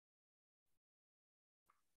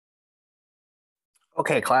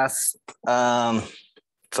Okay, class.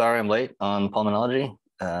 Sorry I'm late on pulmonology.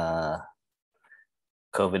 COVID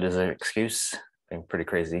is an excuse. Been pretty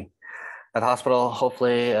crazy at the hospital.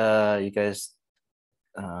 Hopefully, you guys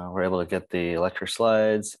were able to get the lecture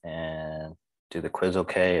slides and do the quiz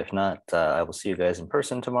okay. If not, I will see you guys in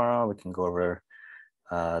person tomorrow. We can go over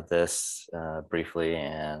this briefly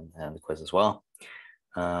and the quiz as well.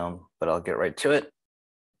 But I'll get right to it.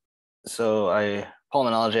 So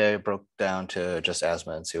pulmonology, I broke down to just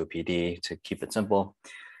asthma and COPD to keep it simple.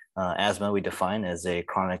 Asthma we define as a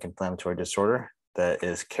chronic inflammatory disorder that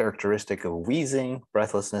is characteristic of wheezing,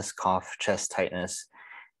 breathlessness, cough, chest tightness,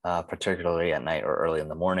 particularly at night or early in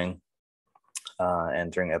the morning.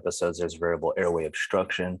 And during episodes, there's variable airway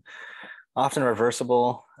obstruction, often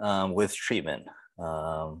reversible with treatment.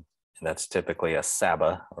 And that's typically a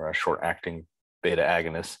SABA, or a short-acting beta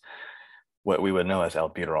agonist, what we would know as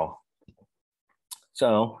albuterol.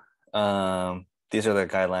 So these are the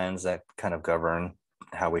guidelines that kind of govern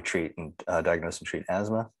how we treat and diagnose and treat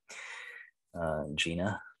asthma,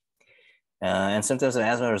 GINA. And symptoms of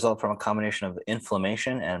asthma result from a combination of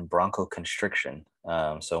inflammation and bronchoconstriction.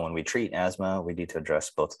 So when we treat asthma, we need to address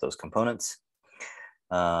both of those components.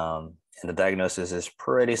 And the diagnosis is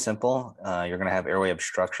pretty simple. You're going to have airway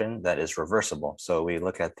obstruction that is reversible. So we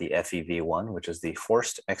look at the FEV1, which is the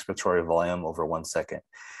forced expiratory volume over 1 second.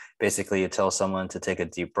 Basically, you tell someone to take a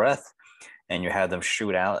deep breath and you have them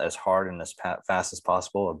shoot out as hard and as fast as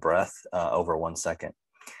possible a breath over 1 second.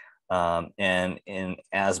 And in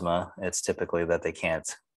asthma, it's typically that they can't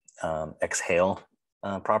exhale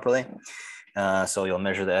properly. So you'll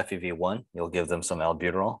measure the FEV1, you'll give them some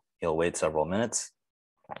albuterol, you'll wait several minutes,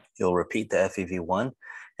 you'll repeat the FEV1.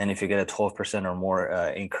 And if you get a 12% or more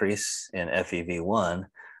increase in FEV1,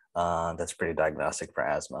 that's pretty diagnostic for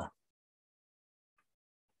asthma.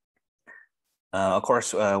 Of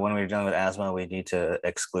course, when we're dealing with asthma, we need to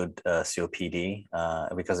exclude COPD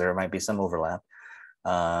because there might be some overlap.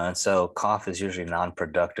 So cough is usually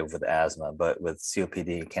non-productive with asthma, but with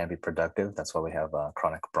COPD, it can be productive. That's why we have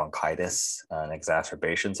chronic bronchitis and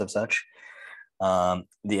exacerbations of such. The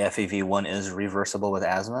FEV1 is reversible with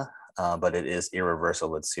asthma, but it is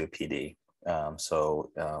irreversible with COPD.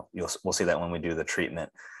 We'll see that when we do the treatment.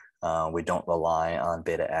 We don't rely on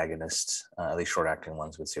beta agonists, at least short-acting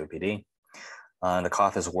ones with COPD. The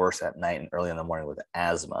cough is worse at night and early in the morning with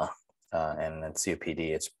asthma, and in COPD,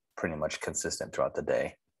 it's pretty much consistent throughout the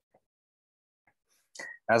day.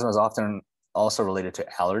 Asthma is often also related to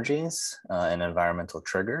allergies and environmental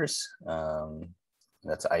triggers.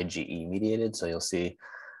 That's IgE mediated, so you'll see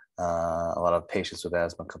a lot of patients with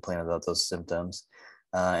asthma complain about those symptoms.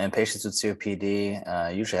 And patients with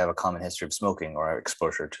COPD usually have a common history of smoking or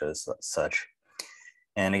exposure to such.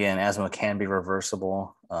 And again, asthma can be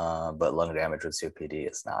reversible, but lung damage with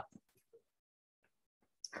COPD is not.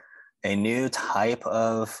 A new type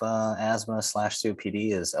of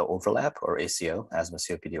asthma/COPD is overlap, or ACO,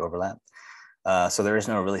 asthma-COPD overlap. So there is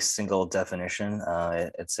no really single definition.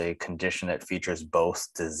 It's a condition that features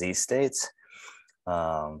both disease states,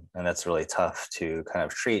 and that's really tough to kind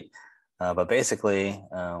of treat. But basically,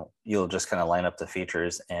 you'll just kind of line up the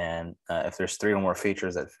features, and if there's 3 or more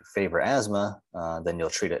features that favor asthma, then you'll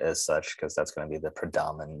treat it as such, because that's going to be the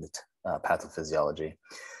predominant pathophysiology.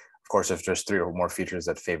 Of course, if there's 3 or more features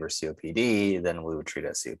that favor COPD, then we would treat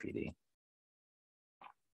it as COPD.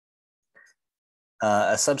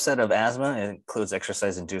 A subset of asthma includes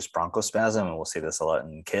exercise-induced bronchospasm, and we'll see this a lot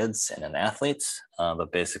in kids and in athletes.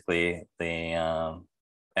 But basically, the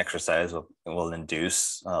exercise will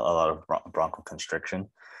induce a lot of bronchoconstriction.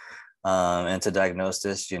 And to diagnose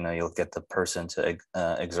this, you'll get the person to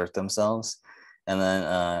exert themselves, and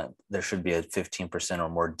then there should be a 15% or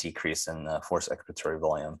more decrease in forced expiratory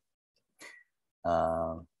volume.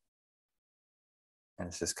 And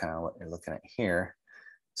it's just kind of what you're looking at here.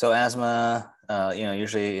 So asthma,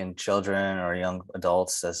 usually in children or young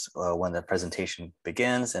adults, that's when the presentation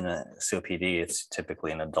begins. And COPD, it's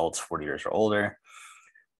typically in adults 40 years or older.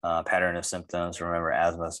 Pattern of symptoms, remember,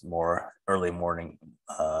 asthma is more early morning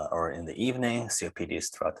or in the evening. COPD is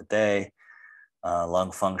throughout the day.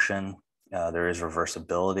 Lung function, there is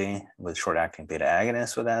reversibility with short-acting beta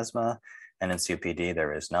agonists with asthma, and in COPD,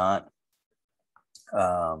 there is not.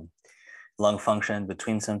 Lung function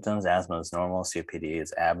between symptoms, asthma is normal, COPD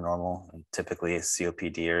is abnormal. And typically,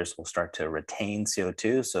 COPDers will start to retain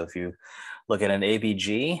CO2. So if you look at an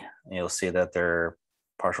ABG, you'll see that their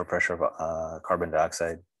partial pressure of carbon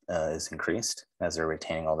dioxide is increased as they're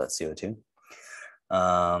retaining all that CO2.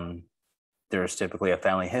 There's typically a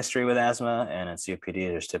family history with asthma, and in COPD,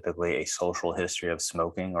 there's typically a social history of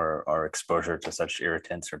smoking or exposure to such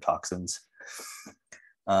irritants or toxins.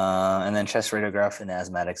 And then chest radiograph in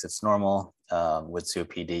asthmatics, it's normal. With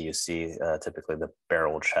COPD, you see typically the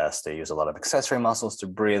barrel chest. They use a lot of accessory muscles to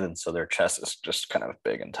breathe, and so their chest is just kind of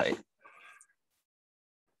big and tight.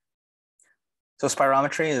 So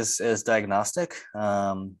spirometry is diagnostic,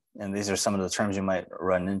 and these are some of the terms you might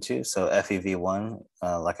run into. So FEV1,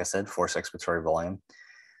 like I said, forced expiratory volume,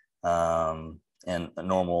 and a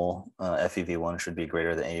normal FEV1 should be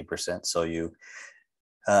greater than 80%. So you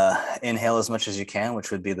inhale as much as you can, which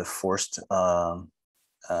would be the forced vital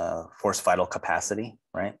capacity,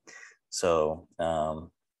 right? So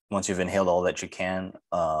once you've inhaled all that you can,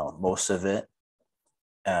 most of it,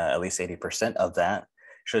 at least 80% of that,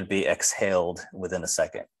 should be exhaled within a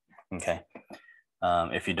second. Okay.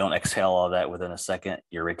 If you don't exhale all that within a second,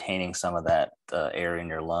 you're retaining some of that air in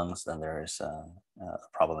your lungs, then there is a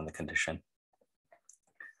problem in the condition.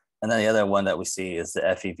 And then the other one that we see is the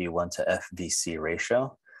FEV1 to FVC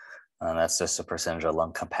ratio. That's just a percentage of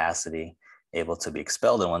lung capacity able to be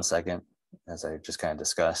expelled in 1 second, as I just kind of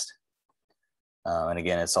discussed. And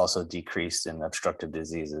again, it's also decreased in obstructive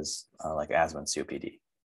diseases like asthma and COPD.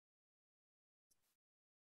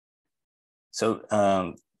 So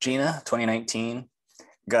GINA 2019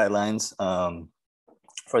 guidelines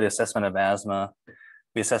for the assessment of asthma,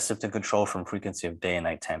 we assess symptom control from frequency of day and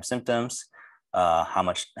nighttime symptoms,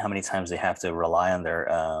 how many times they have to rely on their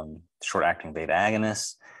short-acting beta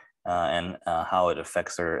agonists, and how it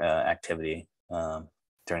affects their activity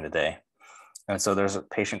during the day. And so there's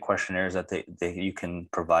patient questionnaires that you can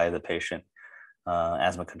provide the patient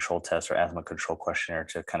asthma control test or asthma control questionnaire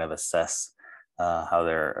to kind of assess how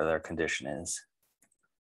their condition is.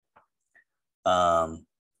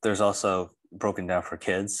 There's also broken down for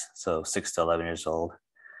kids, so 6 to 11 years old.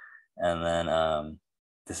 And then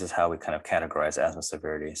this is how we kind of categorize asthma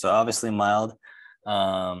severity. So obviously mild,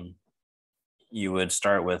 you would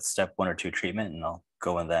start with step 1 or 2 treatment, and I'll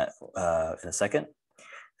go in that in a second.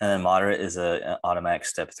 And then moderate is an automatic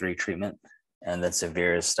step 3 treatment, and then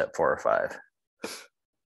severe is step 4 or 5.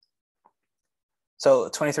 So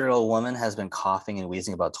a 23-year-old woman has been coughing and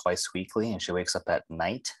wheezing about twice weekly, and she wakes up at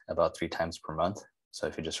night about 3 times per month. So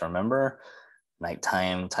if you just remember,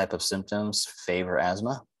 nighttime type of symptoms favor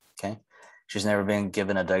asthma, okay? She's never been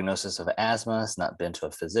given a diagnosis of asthma, has not been to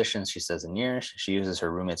a physician, she says, in years. She uses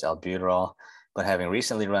her roommate's albuterol, but having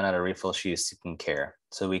recently run out of refill, she is seeking care.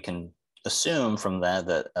 So we can assume from that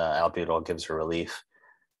albuterol gives her relief.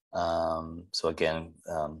 So again,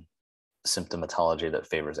 symptomatology that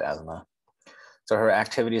favors asthma. So her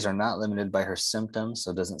activities are not limited by her symptoms,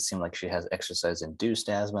 so it doesn't seem like she has exercise-induced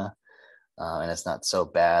asthma, and it's not so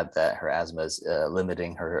bad that her asthma is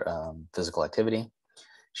limiting her physical activity.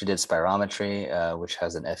 She did spirometry, which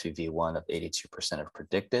has an FEV1 of 82% of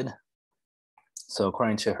predicted. So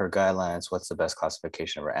according to her guidelines, what's the best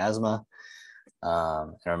classification of her asthma?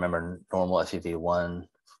 And remember, normal FEV1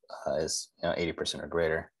 is 80% or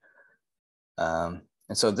greater.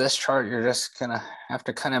 And so this chart, you're just gonna have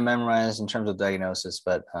to kind of memorize in terms of diagnosis,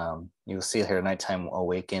 but you'll see here nighttime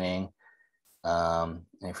awakening. And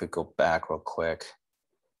if we go back real quick,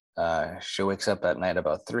 she wakes up at night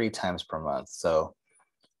about 3 times per month. So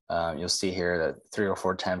you'll see here that 3 or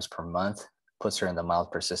 4 times per month puts her in the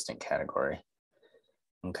mild persistent category.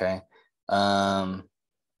 Okay.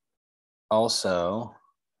 Also,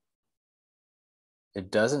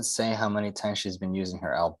 it doesn't say how many times she's been using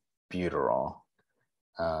her albuterol.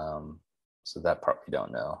 So that part we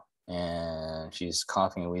don't know. And she's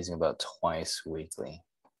coughing and wheezing about twice weekly.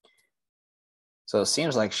 So it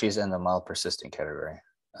seems like she's in the mild persistent category.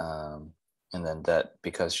 And then that,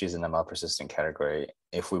 because she's in the mild persistent category,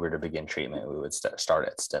 if we were to begin treatment, we would start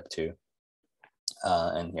at step 2.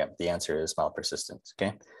 And yeah, the answer is mild persistent,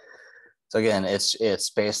 okay? So again, it's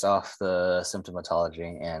based off the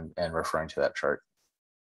symptomatology and referring to that chart.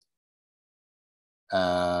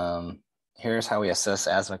 Here's how we assess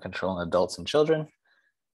asthma control in adults and children.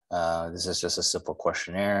 This is just a simple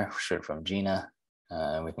questionnaire straight from GINA,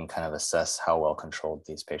 and we can kind of assess how well controlled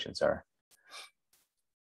these patients are.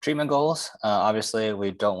 Treatment goals, obviously we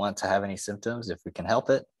don't want to have any symptoms if we can help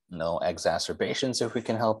it, no exacerbations if we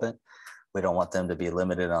can help it. We don't want them to be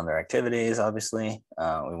limited on their activities, obviously.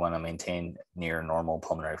 We want to maintain near normal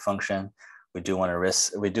pulmonary function. We do want to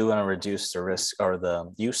reduce the risk or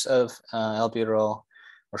the use of albuterol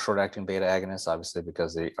or short-acting beta agonists, obviously,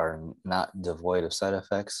 because they are not devoid of side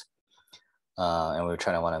effects. And we're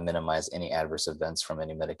trying to want to minimize any adverse events from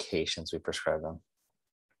any medications we prescribe them.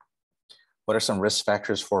 What are some risk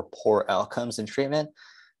factors for poor outcomes in treatment?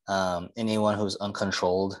 Anyone who's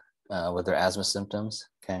uncontrolled with their asthma symptoms,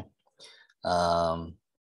 okay?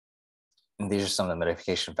 And these are some of the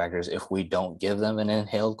medication factors. If we don't give them an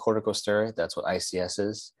inhaled corticosteroid, that's what ICS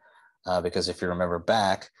is. Because if you remember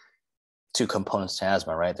back, two components to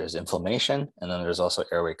asthma, right? There's inflammation, and then there's also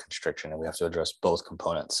airway constriction, and we have to address both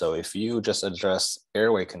components. So if you just address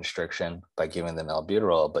airway constriction by giving them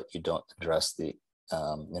albuterol, but you don't address the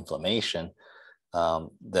inflammation,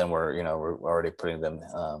 then we're already putting them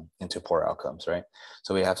into poor outcomes, right?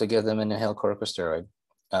 So we have to give them an inhaled corticosteroid.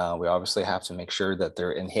 We obviously have to make sure that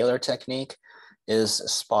their inhaler technique is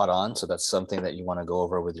spot on. So that's something that you want to go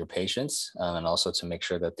over with your patients, and also to make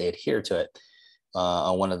sure that they adhere to it.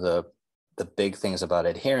 One of the big things about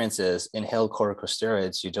adherence is inhaled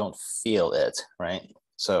corticosteroids, you don't feel it, right?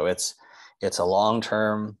 So it's a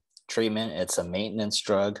long-term treatment. It's a maintenance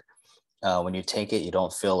drug. When you take it, you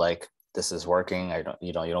don't feel like this is working.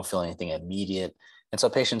 You don't feel anything immediate. And so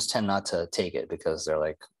patients tend not to take it because they're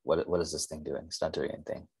like, what is this thing doing? It's not doing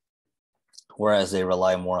anything. Whereas they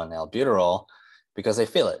rely more on albuterol because they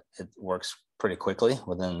feel it. It works pretty quickly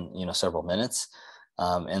within, several minutes.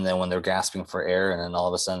 And then when they're gasping for air, and then all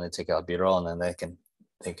of a sudden they take albuterol, and then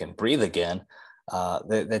they can breathe again,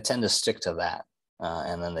 they tend to stick to that,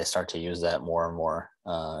 and then they start to use that more and more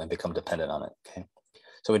and become dependent on it. Okay,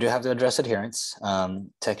 so we do have to address adherence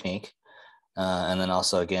technique, and then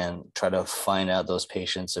also again try to find out those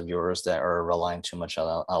patients of yours that are relying too much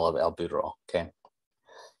on albuterol. Okay.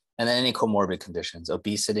 And then any comorbid conditions,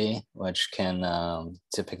 obesity, which can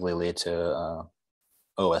typically lead to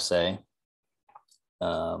OSA.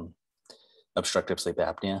 Obstructive sleep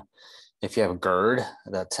apnea. If you have GERD,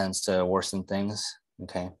 that tends to worsen things,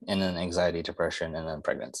 okay? And then anxiety, depression, and then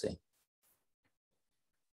pregnancy.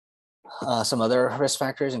 Some other risk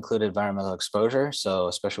factors include environmental exposure. So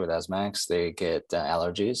especially with asthmatics, they get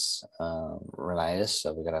allergies, rhinitis,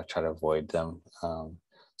 so we gotta try to avoid them.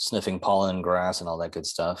 Sniffing pollen, grass, and all that good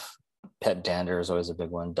stuff. Pet dander is always a big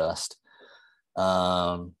one, dust.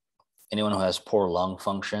 Anyone who has poor lung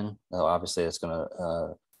function, obviously it's going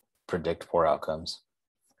to predict poor outcomes.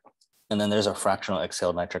 And then there's a fractional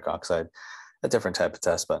exhaled nitric oxide, a different type of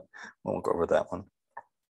test, but we won't go over that one.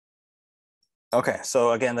 Okay,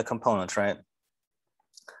 so again, the components, right?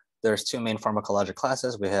 There's two main pharmacologic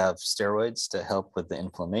classes. We have steroids to help with the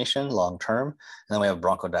inflammation long-term, and then we have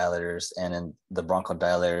bronchodilators. And in the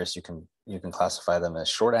bronchodilators, you can classify them as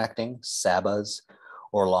short-acting, SABAs,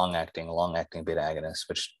 or long-acting beta agonists,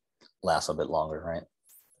 which lasts a bit longer, right?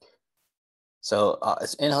 So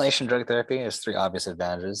inhalation drug therapy has three obvious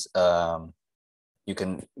advantages. You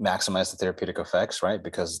can maximize the therapeutic effects, right?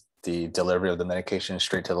 Because the delivery of the medication is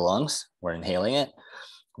straight to the lungs. We're inhaling it.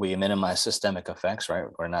 We minimize systemic effects, right?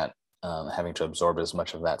 We're not having to absorb as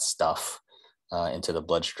much of that stuff into the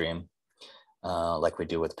bloodstream like we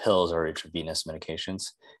do with pills or intravenous medications.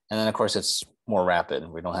 And then, of course, it's more rapid.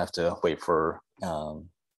 We don't have to wait for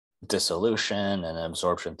dissolution and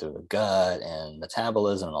absorption through the gut and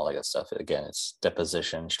metabolism and all that good stuff. Again, it's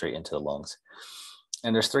deposition straight into the lungs.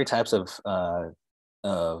 And there's three types of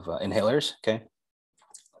inhalers. Okay,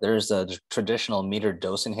 there's the traditional metered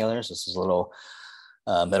dose inhalers. This is little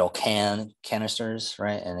metal canisters,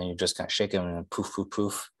 right? And then you just kind of shake them and poof, poof,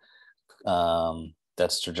 poof.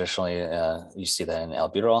 That's traditionally you see that in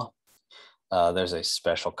albuterol. There's a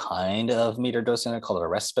special kind of meter dose in it called a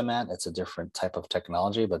Respimat. It's a different type of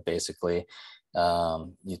technology, but basically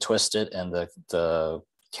you twist it and the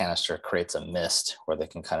canister creates a mist where they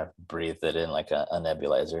can kind of breathe it in like a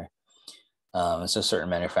nebulizer. And so certain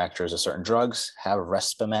manufacturers of certain drugs have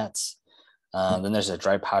Respimats. Then there's a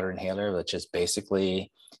dry powder inhaler, which is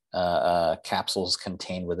basically capsules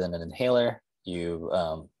contained within an inhaler.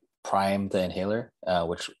 You prime the inhaler,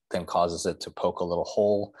 which then causes it to poke a little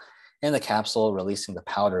hole in the capsule, releasing the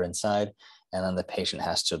powder inside, and then the patient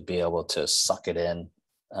has to be able to suck it in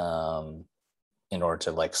order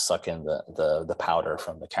to like suck in the powder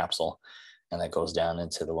from the capsule, and that goes down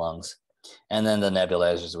into the lungs. And then the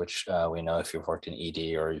nebulizers, which we know if you've worked in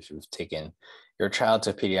ED or if you've taken your child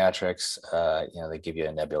to pediatrics, they give you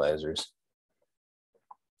nebulizers.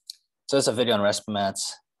 So it's a video on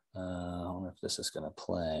Respimats. I wonder if this is going to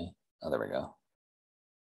play. Oh, there we go.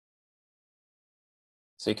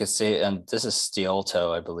 So you can see, and this is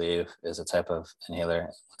Stiolto, I believe, is a type of inhaler.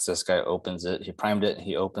 Once this guy opens it, he primed it,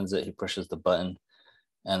 he opens it, he pushes the button,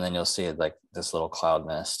 and then you'll see like this little cloud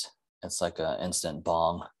mist. It's like an instant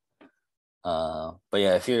bong. But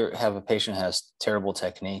yeah, if you have a patient who has terrible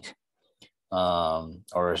technique,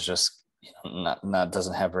 or is just not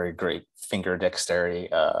doesn't have very great finger dexterity,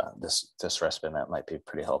 this Respimat might be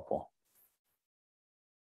pretty helpful.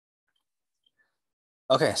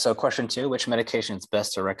 Okay, so question 2, which medication is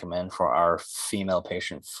best to recommend for our female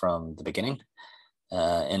patient from the beginning?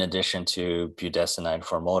 in addition to budesonide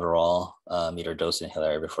formoterol, meter dose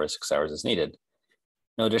inhaler every 46 hours is needed.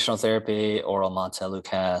 No additional therapy, oral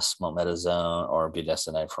montelukast, mometasone, or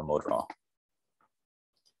budesonide formoterol.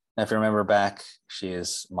 Now, if you remember back, she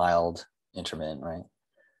is mild intermittent, right?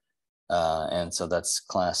 And so that's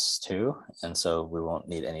class 2, and so we won't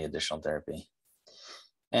need any additional therapy.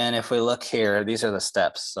 And if we look here, these are the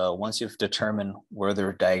steps. So once you've determined where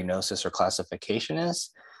their diagnosis or classification is,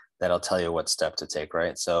 that'll tell you what step to take,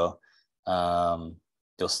 right? So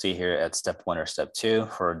you'll see here at step 1 or step 2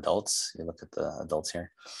 for adults. You look at the adults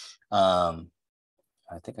here. I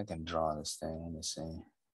think I can draw this thing. Let me see.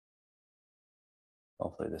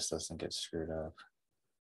 Hopefully this doesn't get screwed up.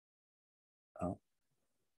 Oh.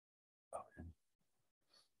 Okay.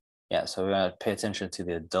 Yeah, so we gotta pay attention to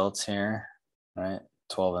the adults here, right?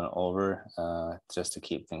 12 and over, just to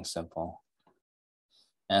keep things simple.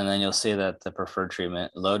 And then you'll see that the preferred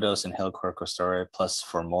treatment, low dose inhaled corticosteroid plus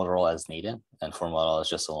formoterol as needed. And formoterol is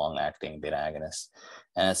just a long acting beta agonist.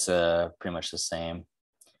 And it's pretty much the same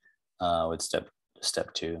with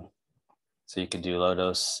step 2. So you could do low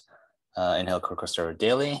dose inhaled corticosteroid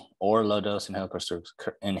daily, or low dose inhaled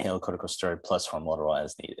corticosteroid plus formoterol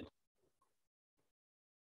as needed.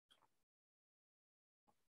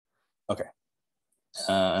 Okay.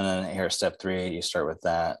 And then here, step 3, you start with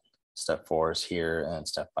that. Step 4 is here, and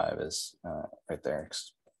step 5 is right there,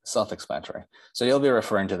 self-explanatory. So you'll be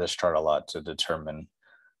referring to this chart a lot to determine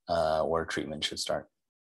where treatment should start.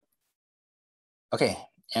 Okay,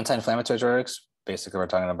 anti-inflammatory drugs. Basically, we're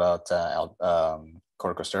talking about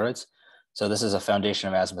corticosteroids. So this is a foundation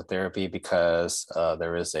of asthma therapy because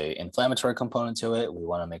there is an inflammatory component to it. We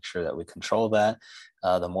want to make sure that we control that.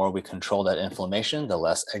 The more we control that inflammation, the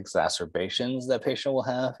less exacerbations that patient will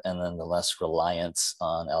have, and then the less reliance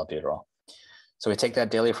on albuterol. So we take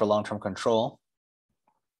that daily for long-term control.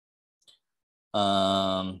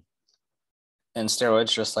 And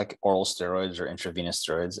steroids, just like oral steroids or intravenous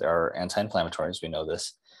steroids, are anti-inflammatories. We know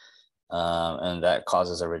this. And that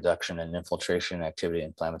causes a reduction in infiltration activity in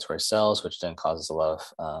inflammatory cells, which then causes a lot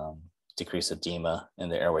of decreased edema in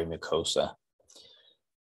the airway mucosa.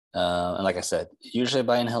 And like I said, usually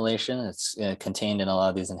by inhalation, it's contained in a lot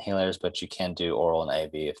of these inhalers, but you can do oral and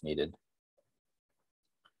IV if needed.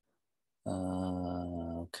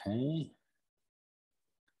 Okay.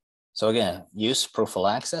 So again, use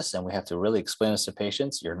prophylaxis, and we have to really explain this to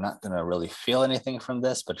patients. You're not going to really feel anything from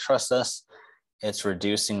this, but trust us, it's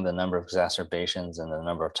reducing the number of exacerbations and the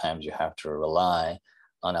number of times you have to rely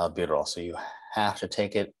on albuterol. So you have to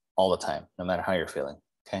take it all the time, no matter how you're feeling,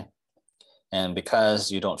 okay? And because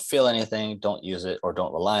you don't feel anything, don't use it or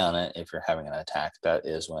don't rely on it if you're having an attack. That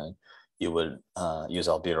is when you would use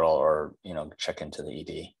albuterol or, check into the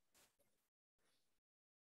ED.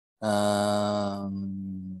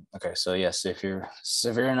 Okay, so yes, if you're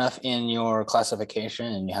severe enough in your classification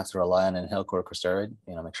and you have to rely on inhaled corticosteroid,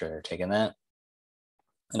 make sure you're taking that.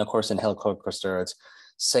 And of course, inhaled corticosteroids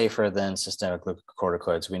safer than systemic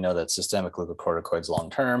glucocorticoids. We know that systemic glucocorticoids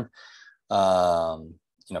long-term,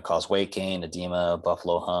 cause weight gain, edema,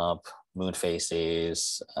 buffalo hump, moon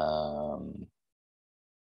phases, all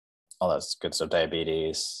that good stuff,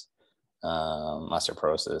 diabetes,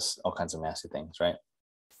 osteoporosis, all kinds of nasty things, right?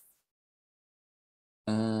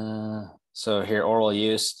 So here, oral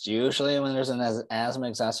use, usually when there's an asthma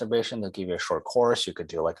exacerbation, they'll give you a short course. You could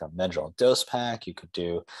do like a Medrol dose pack. You could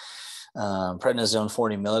do prednisone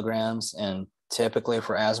 40 milligrams. And typically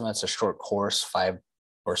for asthma, it's a short course, 5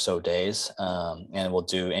 or so days. And we'll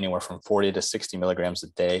do anywhere from 40 to 60 milligrams a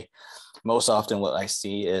day. Most often what I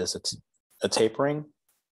see is a tapering.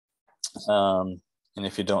 And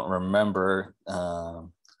if you don't remember,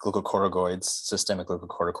 glucocorticoids, systemic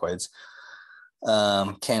glucocorticoids,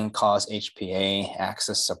 can cause HPA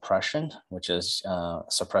axis suppression, which is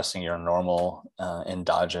suppressing your normal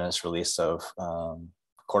endogenous release of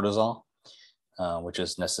cortisol, which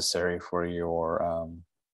is necessary for your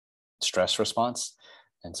stress response.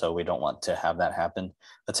 And so we don't want to have that happen.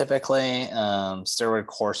 But typically, steroid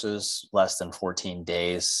courses less than 14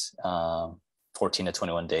 days, 14 to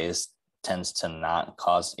 21 days tends to not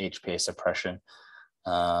cause HPA suppression.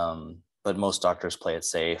 But most doctors play it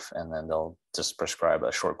safe, and then they'll just prescribe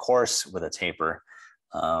a short course with a taper.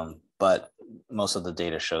 But most of the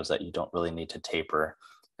data shows that you don't really need to taper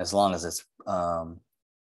as long as it's a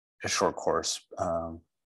short course,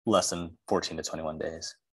 less than 14 to 21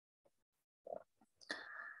 days.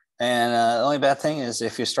 And the only bad thing is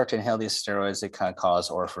if you start to inhale these steroids, they kind of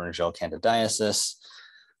cause oropharyngeal candidiasis,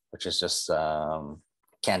 which is just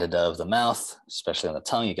candida of the mouth, especially on the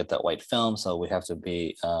tongue. You get that white film, so we have to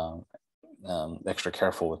be extra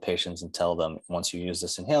careful with patients and tell them once you use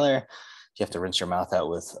this inhaler You have to rinse your mouth out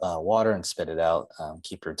with water and spit it out.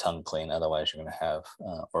 Keep your tongue clean, otherwise you're going to have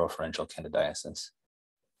oropharyngeal candidiasis.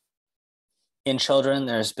 In children,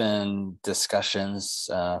 there's been discussions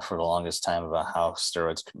for the longest time about how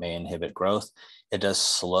steroids may inhibit growth. It does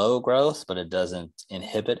slow growth, but it doesn't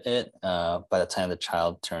inhibit it. By the time the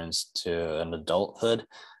child turns to an adulthood,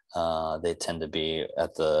 they tend to be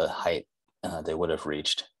at the height they would have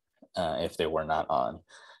reached if they were not on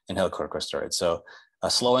inhaled corticosteroids. So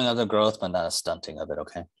a slowing of the growth, but not a stunting of it,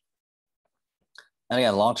 okay? And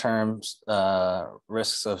again, long-term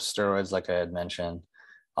risks of steroids, like I had mentioned,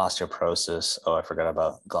 osteoporosis. Oh, I forgot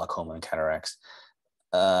about glaucoma and cataracts.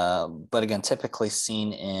 But again, typically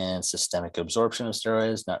seen in systemic absorption of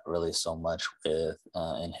steroids, not really so much with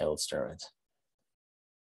inhaled steroids.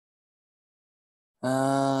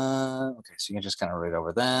 Okay, so you can just kind of read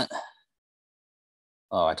over that.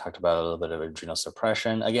 Oh, I talked about a little bit of adrenal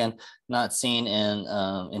suppression. Again, not seen in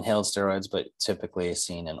inhaled steroids, but typically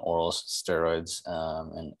seen in oral steroids.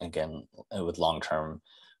 And again, with long-term,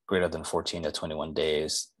 greater than 14 to 21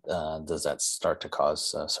 days, does that start to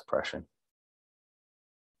cause suppression?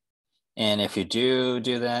 And if you do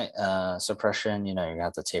that suppression, you're gonna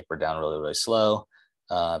have to taper down really, really slow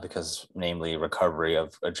because namely recovery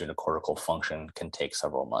of adrenocortical function can take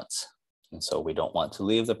several months. And so we don't want to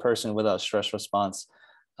leave the person without stress response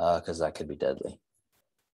because that could be deadly.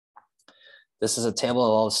 This is a table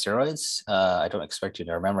of all the steroids. I don't expect you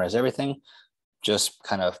to memorize everything, just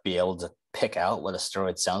kind of be able to pick out what a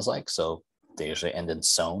steroid sounds like. So they usually end in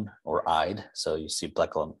 "zone" or "ide." So you see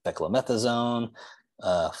beclomethasone,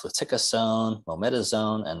 fluticasone,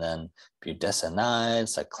 mometasone, and then budesonide,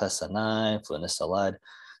 cyclosinide, flunisolide.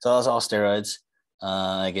 So those are all steroids.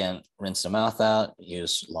 Again, rinse the mouth out,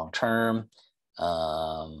 use long-term.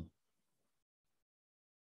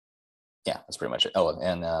 Yeah, that's pretty much it. Oh,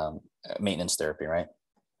 and maintenance therapy, right?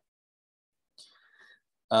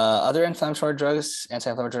 Other inflammatory drugs,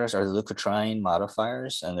 anti-inflammatory drugs, are the leukotriene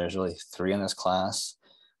modifiers, and there's really 3 in this class.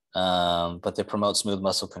 But they promote smooth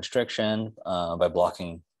muscle constriction by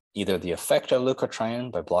blocking either the effect of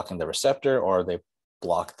leukotriene by blocking the receptor, or they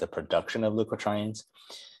block the production of leukotrienes.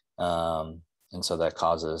 And so that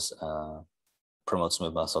causes promote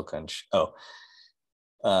smooth muscle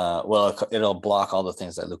well, it'll block all the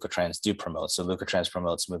things that leukotrienes do promote. So leukotrienes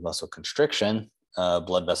promote smooth muscle constriction,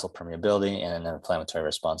 blood vessel permeability, and an inflammatory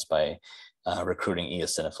response by recruiting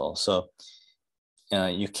eosinophils. So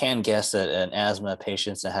you can guess that in asthma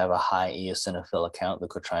patients that have a high eosinophil account,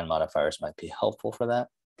 leukotriene modifiers might be helpful for that.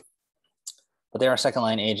 But they are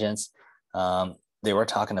second-line agents. They were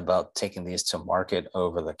talking about taking these to market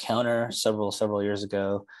over the counter several years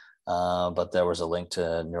ago. But there was a link to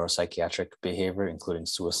neuropsychiatric behavior, including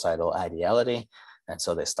suicidal ideality, and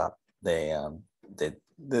so they stopped. They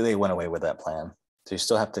went away with that plan. So you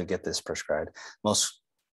still have to get this prescribed. Most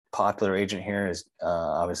popular agent here is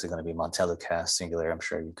obviously going to be montelukast singular. I'm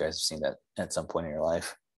sure you guys have seen that at some point in your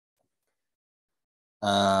life.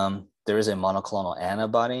 There is a monoclonal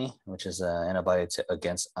antibody, which is an antibody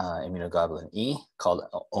against immunoglobulin E called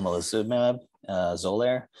omalizumab,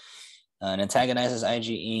 Xolair. It antagonizes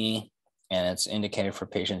IgE, and it's indicated for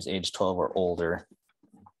patients age 12 or older.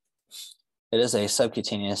 It is a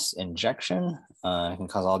subcutaneous injection. It can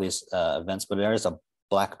cause all these events, but there is a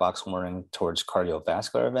black box warning towards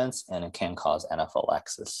cardiovascular events, and it can cause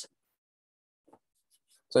anaphylaxis.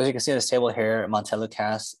 So as you can see in this table here,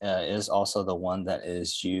 montelukast is also the one that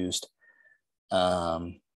is used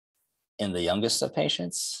in the youngest of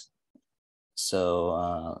patients.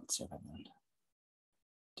 So let's see if I can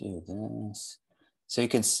do this. So you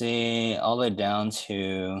can see all the way down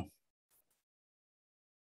to,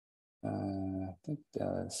 I think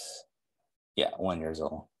that's, 1 year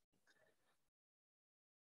old.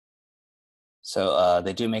 So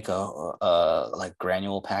they do make a like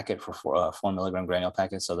granule packet for 4 milligram granule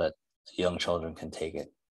packet so that young children can take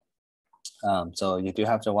it. So you do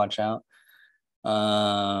have to watch out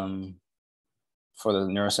for the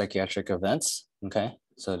neuropsychiatric events. Okay,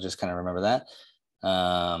 so just kind of remember that.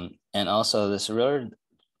 And also this rare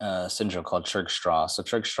syndrome called Churg-Strauss. So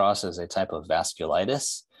Churg-Strauss is a type of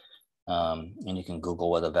vasculitis, and you can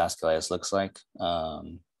Google what a vasculitis looks like,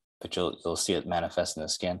 but you'll see it manifest in the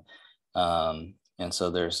skin. And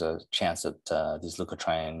so there's a chance that these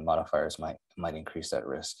leukotriene modifiers might increase that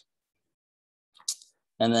risk.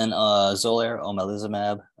 And then Xolair,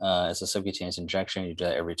 omalizumab, is a subcutaneous injection. You do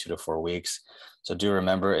that every 2 to 4 weeks. So do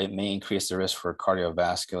remember, it may increase the risk for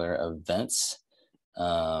cardiovascular events.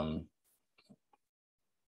 Right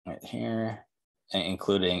here,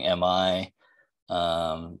 including MI,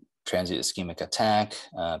 transient ischemic attack,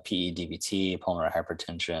 PE, DVT, pulmonary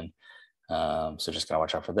hypertension. So just gotta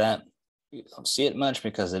watch out for that. you don't see it much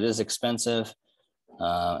because it is expensive.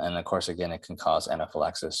 And of course, again, it can cause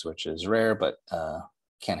anaphylaxis, which is rare, but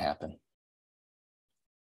can happen.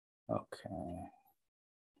 Okay.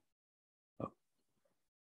 Oh,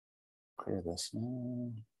 clear this.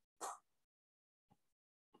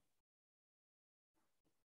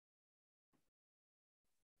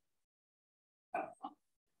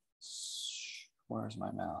 Where's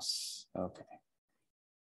my mouse? Okay.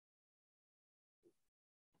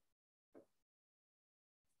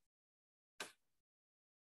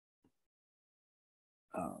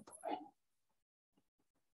 Oh boy.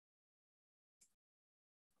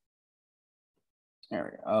 There we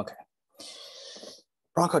go. Okay.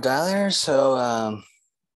 Bronchodilators. So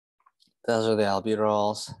those are the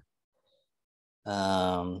albuterols.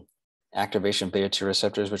 Activation beta 2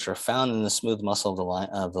 receptors, which are found in the smooth muscle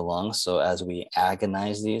of the lungs. So as we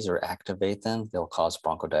agonize these or activate them, they'll cause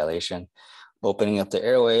bronchodilation, opening up the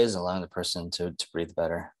airways, allowing the person to breathe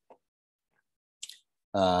better.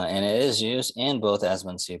 And it is used in both asthma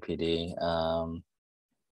and COPD.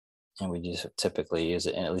 And we just typically use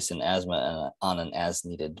it, at least in asthma, on an as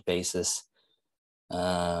needed basis.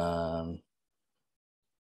 When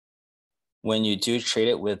you do treat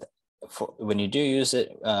it with, when you do use it,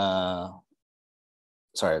 sorry,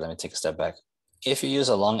 let me take a step back. If you use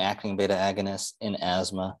a long-acting beta agonist in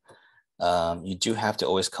asthma, you do have to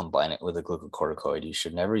always combine it with a glucocorticoid. You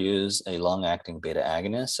should never use a long-acting beta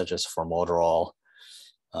agonist, such as formoterol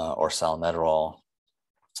or salmeterol,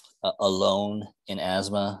 alone in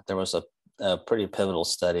asthma. There was a pretty pivotal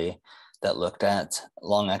study that looked at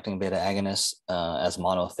long-acting beta agonists as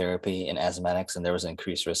monotherapy in asthmatics, and there was an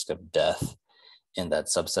increased risk of death in that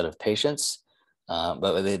subset of patients.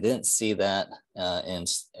 But they didn't see that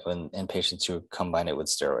in patients who combined it with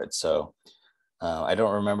steroids. So I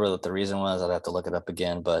don't remember what the reason was. I'd have to look it up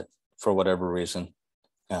again, but for whatever reason,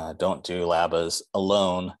 don't do LABAs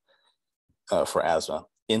alone for asthma.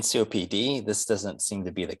 In COPD, this doesn't seem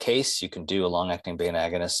to be the case. You can do a long-acting beta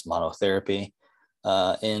agonist monotherapy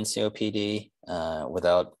in COPD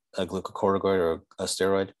without a glucocorticoid or a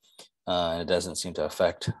steroid. And it doesn't seem to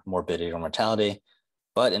affect morbidity or mortality.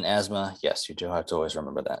 But in asthma, yes, you do have to always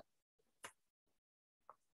remember that.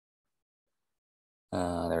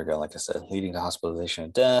 There we go. Like I said, leading to hospitalization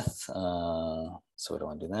and death. So we don't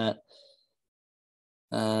want to do that.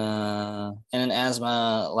 And in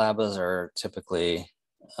asthma, LABAs are typically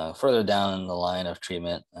further down the line of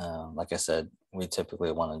treatment. Like I said, we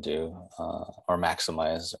typically want to do or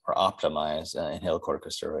maximize or optimize inhaled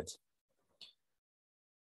corticosteroids.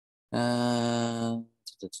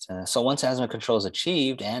 So once asthma control is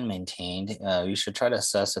achieved and maintained, you should try to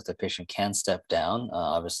assess if the patient can step down.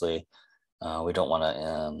 Obviously, we don't want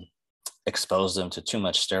to expose them to too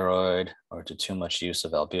much steroid or to too much use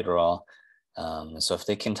of albuterol. So if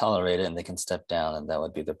they can tolerate it and they can step down, then that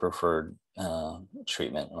would be the preferred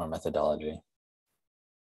treatment or methodology.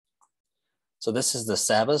 So this is the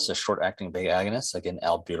SABAs, a short-acting beta agonist, again,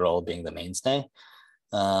 albuterol being the mainstay.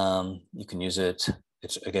 You can use it,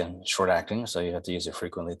 it's again, short-acting, so you have to use it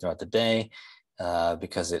frequently throughout the day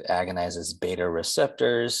because it agonizes beta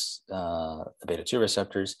receptors, the beta 2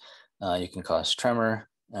 receptors. You can cause tremor.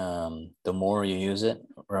 The more you use it,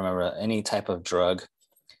 remember, any type of drug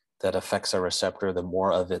that affects a receptor, the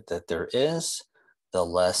more of it that there is, the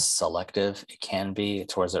less selective it can be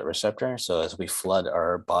towards that receptor. So as we flood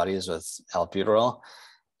our bodies with albuterol,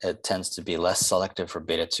 it tends to be less selective for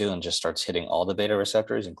beta 2 and just starts hitting all the beta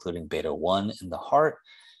receptors, including beta 1 in the heart.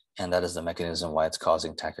 And that is the mechanism why it's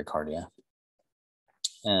causing tachycardia.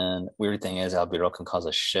 And weird thing is albuterol can cause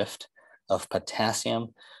a shift of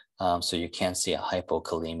potassium. So you can see a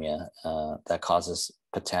hypokalemia that causes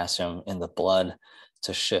potassium in the blood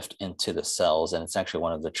to shift into the cells. And it's actually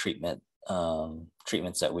one of the treatments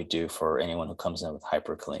that we do for anyone who comes in with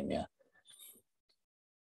hyperkalemia.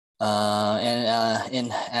 In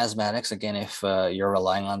asthmatics, again, if you're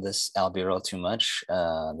relying on this albuterol too much,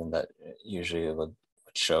 then that usually would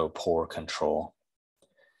show poor control.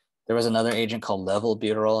 There was another agent called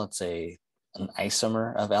levobuterol. It's an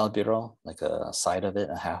isomer of albuterol, like a side of it,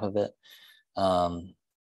 a half of it. And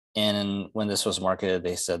when this was marketed,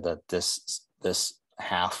 they said that this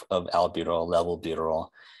half of albuterol, levobuterol,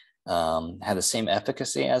 had the same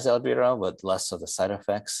efficacy as albuterol, but less of the side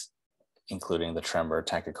effects, including the tremor,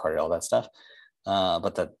 tachycardia, all that stuff.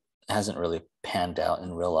 But that hasn't really panned out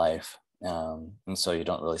in real life. And so you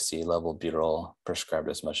don't really see levobuterol prescribed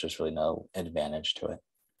as much. There's really no advantage to it.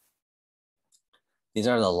 These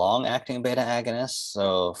are the long-acting beta agonists.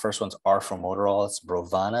 So first one's formoterol. It's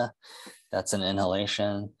Brovana. That's an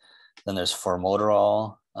inhalation. Then there's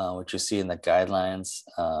formoterol, which you see in the guidelines.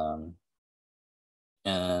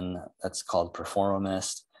 and that's called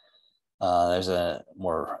perforomist. There's and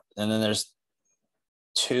then there's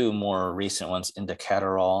two more recent ones,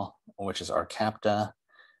 indacaterol, which is Arcapta,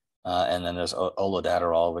 and then there's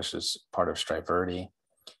olodaterol, which is part of Striverdi.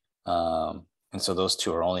 And so those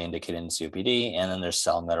two are only indicated in COPD. And then there's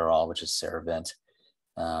salmeterol, which is Ceravent,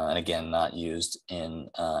 and again, not used in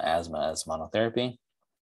asthma as monotherapy.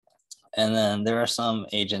 And then there are some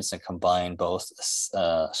agents that combine both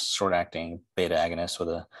short-acting beta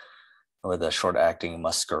agonist with a short-acting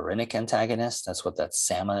muscarinic antagonist. That's what that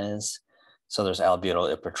SAMA is. So there's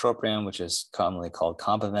albuterol ipratropium, which is commonly called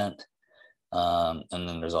Compavent. And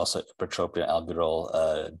then there's also ipratropium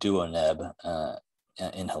albuterol duoneb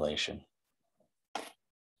inhalation.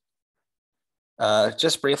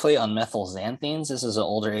 Just briefly on methylxanthines, this is an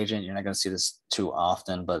older agent. You're not going to see this too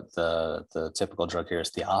often, but the typical drug here is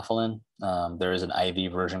theophylline. There is an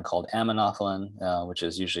IV version called aminophylline, which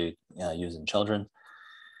is usually used in children.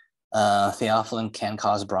 Theophylline can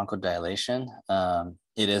cause bronchodilation.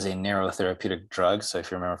 It is a narrow therapeutic drug. So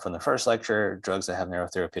if you remember from the first lecture, drugs that have narrow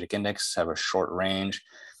therapeutic index have a short range.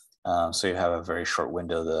 So you have a very short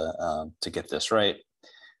window to get this right.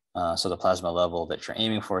 So the plasma level that you're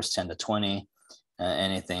aiming for is 10 to 20.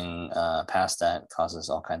 Anything past that causes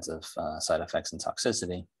all kinds of side effects and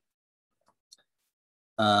toxicity.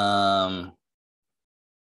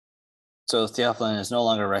 So theophylline is no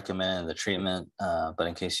longer recommended in the treatment, but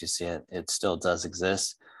in case you see it, it still does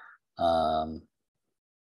exist. And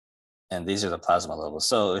these are the plasma levels.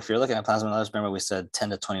 So if you're looking at plasma levels, remember we said 10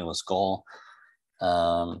 to 20 was goal.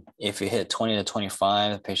 If you hit 20 to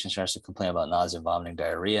 25, the patient starts to complain about nausea, vomiting,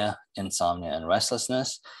 diarrhea, insomnia, and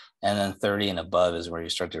restlessness. And then 30 and above is where you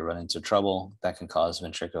start to run into trouble. That can cause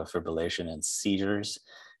ventricular fibrillation and seizures,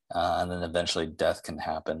 and then eventually death can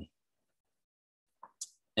happen.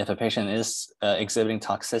 If a patient is exhibiting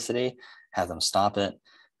toxicity, have them stop it.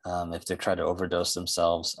 If they try to overdose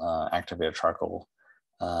themselves, activated charcoal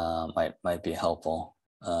might be helpful.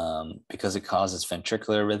 Because it causes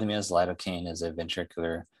ventricular arrhythmias. Lidocaine is a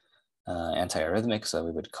ventricular antiarrhythmic, so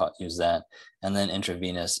we would use that. And then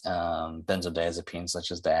intravenous benzodiazepines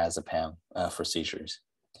such as diazepam for seizures.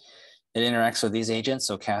 It interacts with these agents,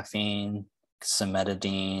 so caffeine,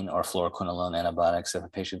 cimetidine, or fluoroquinolone antibiotics. If a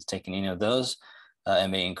patient's taking any of those, it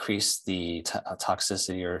may increase the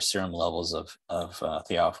toxicity or serum levels of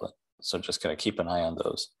theophylline. So just gotta keep an eye on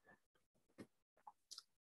those.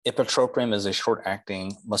 Ipratropium is a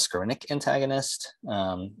short-acting muscarinic antagonist.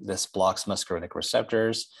 This blocks muscarinic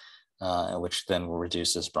receptors, which then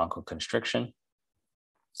reduces bronchoconstriction.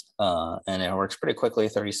 And it works pretty quickly,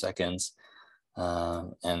 30 seconds.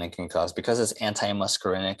 And it can cause, because it's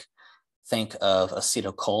anti-muscarinic, think of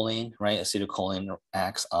acetylcholine, right? Acetylcholine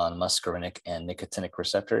acts on muscarinic and nicotinic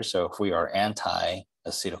receptors. So if we are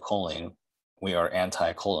anti-acetylcholine, we are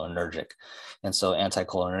anticholinergic. And so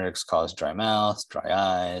anticholinergics cause dry mouth, dry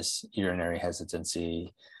eyes, urinary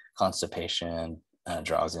hesitancy, constipation,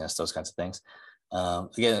 drowsiness, those kinds of things.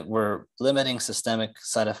 Again, we're limiting systemic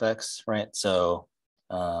side effects, right? So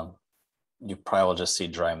you probably will just see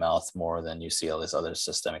dry mouth more than you see all these other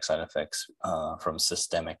systemic side effects from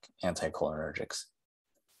systemic anticholinergics.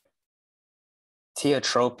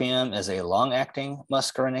 Tiotropium is a long-acting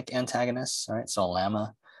muscarinic antagonist, right? So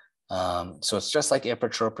LAMA. So it's just like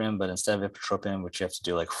ipratropium, but instead of ipratropium, which you have to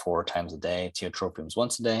do like 4 times a day, tiotropium is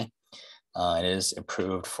once a day. It is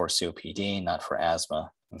approved for COPD, not for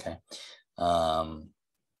asthma. Okay,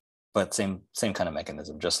 but same kind of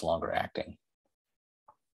mechanism, just longer acting.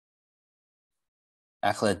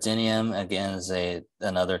 Aclidinium, again, is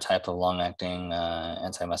another type of long-acting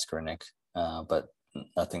antimuscarinic, but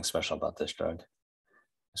nothing special about this drug.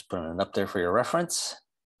 Just putting it up there for your reference.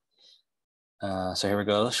 So here we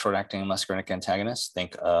go, short-acting muscarinic antagonists.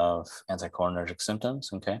 Think of anticholinergic symptoms,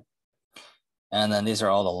 okay? And then these are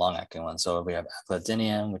all the long-acting ones. So we have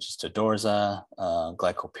aclidinium, which is Tudorza,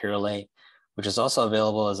 glycopyrrolate, which is also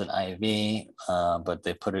available as an IV, but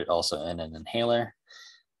they put it also in an inhaler.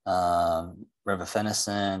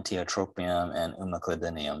 Revefenacin, tiotropium, and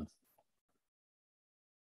umeclidinium.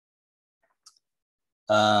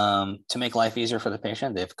 To make life easier for the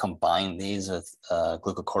patient, they've combined these with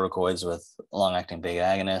glucocorticoids with long-acting beta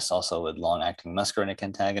agonists, also with long-acting muscarinic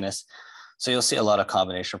antagonists. So you'll see a lot of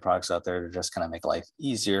combination products out there to just kind of make life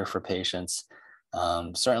easier for patients.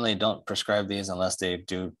 Certainly don't prescribe these unless they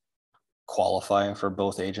do qualify for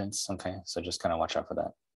both agents, okay? So just kind of watch out for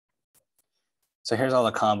that. So here's all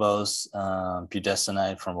the combos,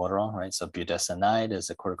 budesonide, formoterol, right? So budesonide is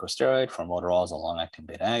a corticosteroid, formoterol is a long-acting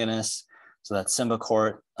beta agonist. So that's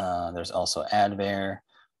Symbicort. There's also Advair,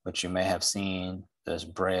 which you may have seen. There's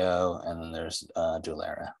Breo, and then there's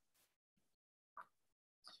Dulera.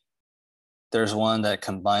 There's one that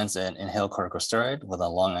combines an inhaled corticosteroid with a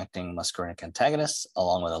long-acting muscarinic antagonist,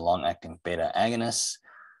 along with a long-acting beta agonist.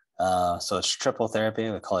 So it's triple therapy.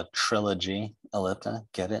 We call it Trilogy Ellipta.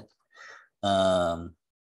 Get it?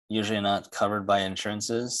 Usually not covered by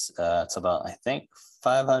insurances. It's about, I think,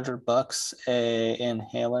 $500 a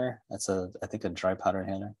inhaler. That's I think a dry powder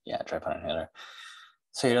inhaler. Yeah, dry powder inhaler.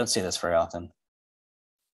 So you don't see this very often.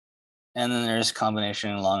 And then there's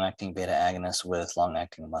combination long-acting beta agonists with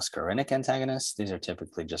long-acting muscarinic antagonists. These are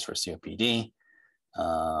typically just for COPD,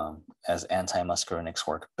 as anti-muscarinics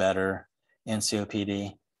work better in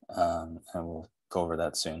COPD, and we'll go over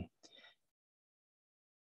that soon.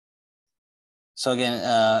 So again,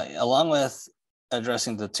 along with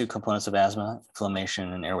addressing the two components of asthma,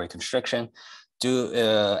 inflammation and airway constriction, do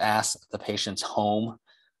ask the patient's home,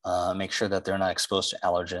 make sure that they're not exposed to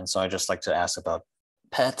allergens. So I just like to ask about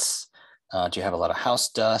pets. Do you have a lot of house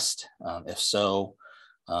dust? If so,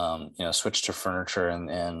 switch to furniture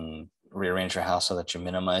and rearrange your house so that you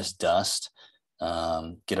minimize dust.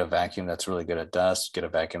 Get a vacuum that's really good at dust. Get a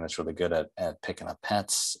vacuum that's really good at picking up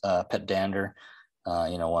pet dander.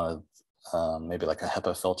 One of maybe like a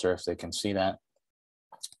HEPA filter if they can see that.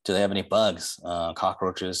 Do they have any bugs?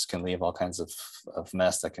 Cockroaches can leave all kinds of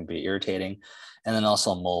mess that can be irritating, and then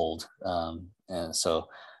also mold. And so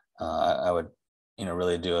I would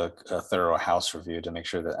really do a thorough house review to make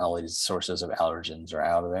sure that all these sources of allergens are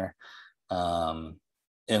out of there.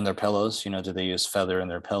 In their pillows, do they use feather in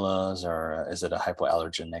their pillows, or is it a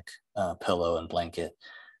hypoallergenic pillow and blanket?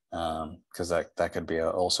 Because that could be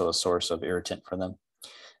also a source of irritant for them.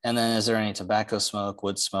 And then is there any tobacco smoke,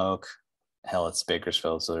 wood smoke? Hell, it's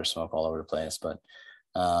Bakersfield, so there's smoke all over the place, but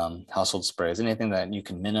household sprays, anything that you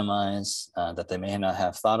can minimize that they may not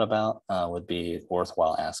have thought about would be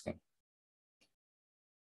worthwhile asking.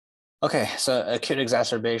 Okay, so acute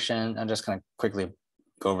exacerbation, I'm just going to quickly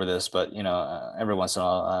go over this, but every once in a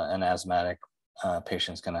while, an asthmatic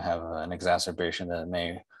patient's going to have an exacerbation that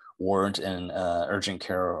may warrant an urgent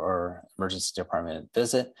care or emergency department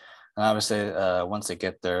visit. And obviously, once they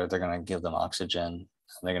get there, they're going to give them oxygen.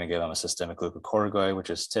 They're going to give them a systemic glucocorticoid, which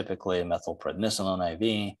is typically methylprednisolone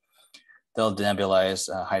IV. They'll nebulize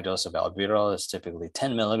a high dose of albuterol. It's typically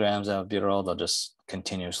 10 milligrams of albuterol. They'll just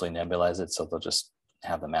continuously nebulize it, so they'll just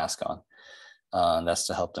have the mask on. And that's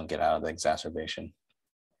to help them get out of the exacerbation.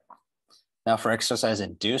 Now, for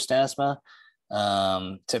exercise-induced asthma,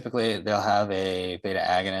 typically they'll have a beta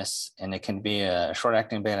agonist, and it can be a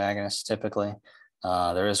short-acting beta agonist typically.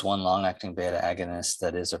 There is one long-acting beta agonist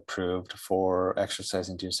that is approved for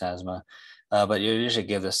exercise-induced asthma, but you usually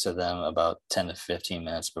give this to them about 10 to 15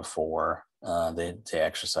 minutes before they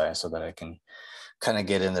exercise so that it can kind of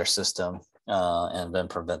get in their system and then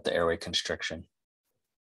prevent the airway constriction.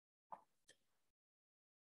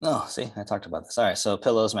 Oh, see, I talked about this. All right, so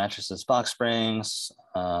pillows, mattresses, box springs,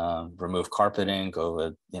 remove carpeting, go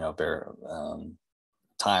with, bare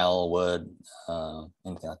tile, wood,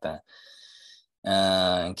 anything like that.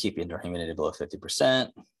 And keep indoor humidity below 50%.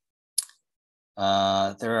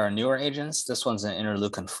 There are newer agents. This one's an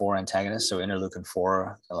interleukin-4 antagonist. So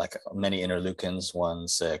interleukin-4, like many interleukins, 1,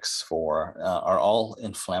 6, 4, are all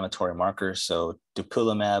inflammatory markers. So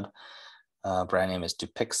dupilumab, brand name is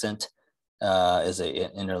Dupixent, is an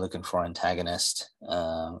interleukin-4 antagonist,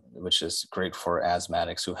 which is great for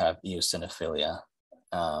asthmatics who have eosinophilia.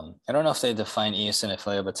 I don't know if they define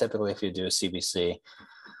eosinophilia, but typically if you do a CBC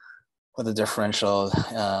with a differential,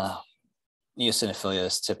 eosinophilia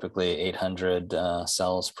is typically 800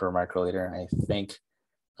 cells per microliter, I think.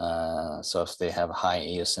 So if they have a high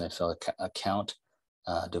eosinophilic count,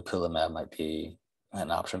 dupilumab might be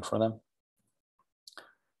an option for them.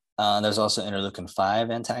 There's also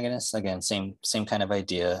interleukin-5 antagonists. Again, same kind of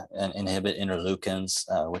idea, and inhibit interleukins,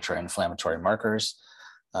 which are inflammatory markers.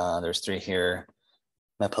 There's 3 here: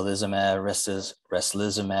 mepolizumab,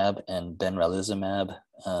 reslizumab, and benralizumab.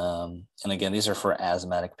 And again, these are for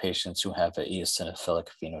asthmatic patients who have an eosinophilic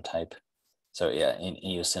phenotype. So yeah, in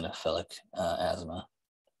eosinophilic asthma.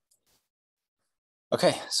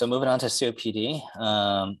 Okay, so moving on to COPD.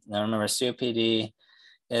 Now remember, COPD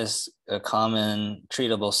is a common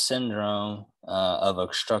treatable syndrome of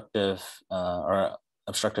obstructive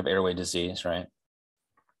airway disease, right?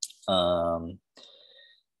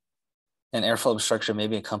 And airflow obstruction may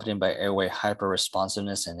be accompanied by airway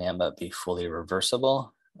hyperresponsiveness and may not be fully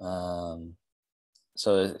reversible.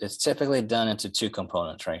 So it's typically done into 2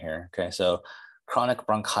 components right here. Okay, so chronic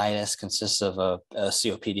bronchitis consists of a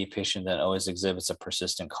COPD patient that always exhibits a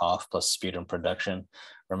persistent cough plus sputum production.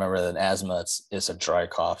 Remember that asthma, it's a dry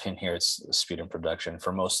cough. In here, it's sputum production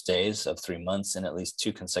for most days of 3 months and at least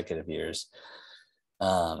 2 consecutive years.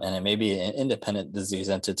 And it may be an independent disease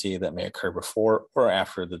entity that may occur before or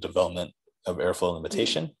after the development of airflow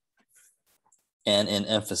limitation. And in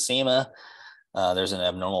emphysema, there's an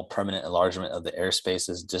abnormal permanent enlargement of the air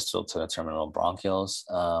spaces distal to the terminal bronchioles,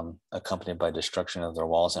 accompanied by destruction of their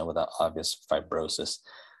walls and without obvious fibrosis.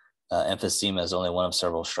 Emphysema is only one of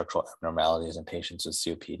several structural abnormalities in patients with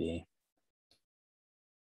COPD.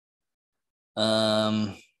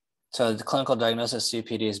 So the clinical diagnosis of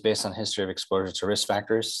COPD is based on history of exposure to risk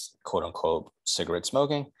factors, quote unquote, cigarette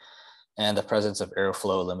smoking, and the presence of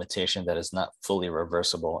airflow limitation that is not fully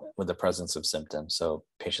reversible with the presence of symptoms. So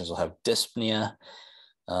patients will have dyspnea,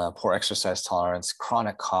 poor exercise tolerance,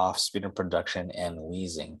 chronic cough, sputum production, and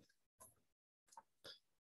wheezing.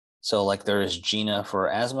 So like there is GINA for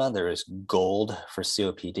asthma, there is GOLD for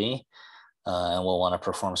COPD, and we'll want to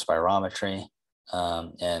perform spirometry.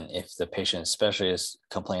 And if the patient especially is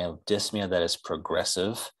complaining of dyspnea that is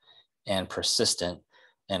progressive and persistent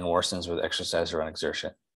and worsens with exercise or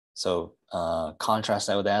exertion. So contrast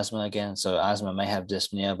that with asthma again. So asthma may have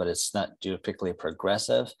dyspnea, but it's not typically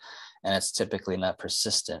progressive and it's typically not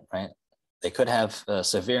persistent, right? They could have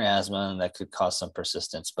severe asthma and that could cause some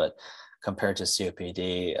persistence, but compared to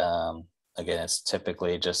COPD, again, it's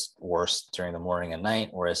typically just worse during the morning and night,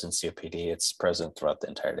 whereas in COPD, it's present throughout the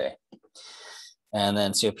entire day. And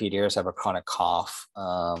then COPDers have a chronic cough,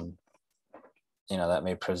 that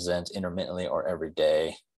may present intermittently or every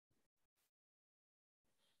day.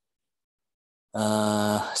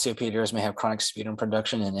 COPDers may have chronic sputum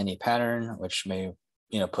production in any pattern, which may,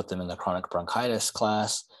 put them in the chronic bronchitis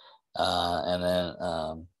class. And then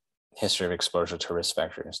history of exposure to risk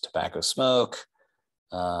factors, tobacco smoke,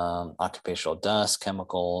 occupational dust,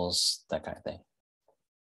 chemicals, that kind of thing.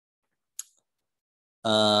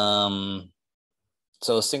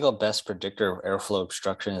 So a single best predictor of airflow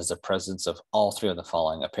obstruction is the presence of all three of the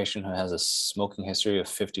following: a patient who has a smoking history of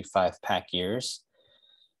 55 pack years,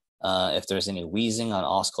 if there's any wheezing on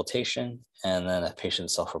auscultation, and then a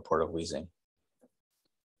patient's self-reported wheezing.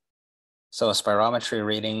 So a spirometry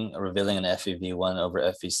reading revealing an FEV1 over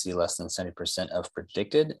FVC less than 70% of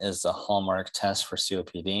predicted is the hallmark test for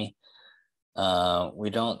COPD. We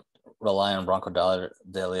don't rely on bronchodilator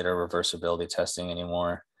reversibility testing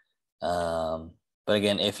anymore. But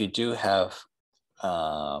again, if you do have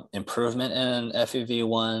improvement in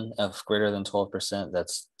FEV1 of greater than 12%,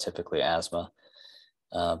 that's typically asthma.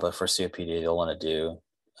 But for COPD, you'll want to do,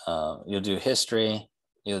 you'll do history,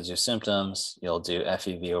 you'll do symptoms, you'll do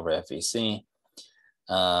FEV over FVC.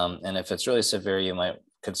 And if it's really severe, you might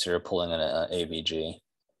consider pulling an ABG.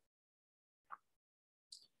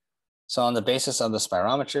 So on the basis of the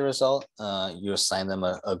spirometry result, you assign them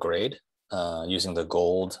a grade using the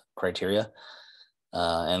GOLD criteria.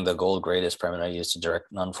 And the GOLD grade is primarily used to direct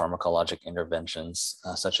non-pharmacologic interventions,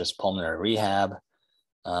 such as pulmonary rehab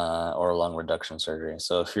or lung reduction surgery.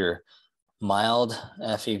 So if you're mild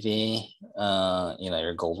FEV,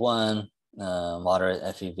 you're GOLD 1, moderate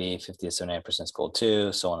FEV, 50 to 79% is GOLD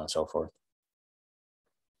 2, so on and so forth.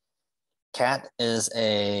 CAT is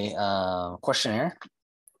a questionnaire.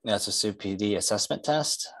 That's a COPD assessment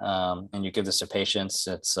test, and you give this to patients.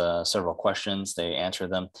 It's several questions. They answer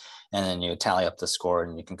them, and then you tally up the score,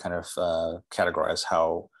 and you can kind of categorize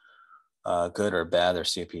how good or bad their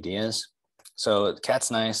COPD is. So CAT's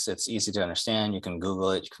nice. It's easy to understand. You can Google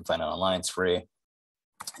it. You can find it online. It's free.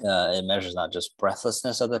 It measures not just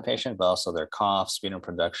breathlessness of the patient, but also their cough, sputum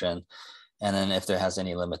production, and then if there has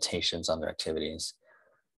any limitations on their activities.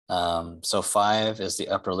 So 5 is the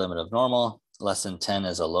upper limit of normal. Less than 10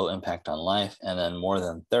 is a low impact on life, and then more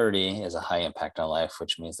than 30 is a high impact on life,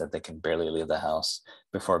 which means that they can barely leave the house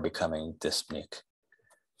before becoming dyspneic.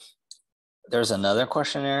 There's another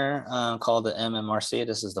questionnaire called the MMRC.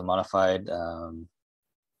 This is the Modified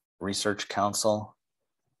Research Council.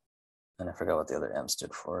 And I forgot what the other M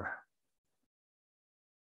stood for,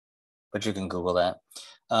 but you can Google that.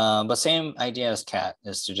 But same idea as CAT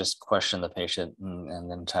is to just question the patient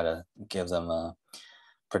and then try to give them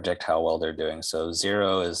predict how well they're doing. So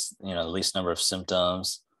 0 is, the least number of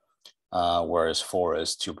symptoms, whereas 4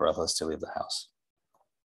 is too breathless to leave the house.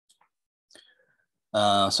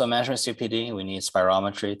 So measuring COPD, we need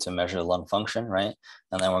spirometry to measure lung function, right?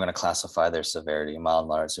 And then we're going to classify their severity: mild,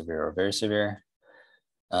 moderate, severe, or very severe.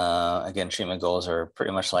 Again, treatment goals are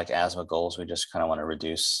pretty much like asthma goals. We just kind of want to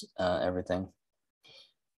reduce everything.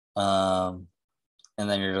 And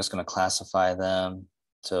then you're just going to classify them.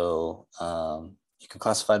 So you can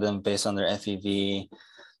classify them based on their FEV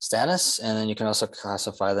status, and then you can also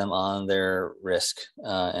classify them on their risk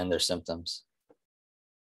and their symptoms.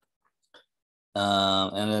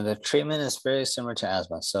 And then the treatment is very similar to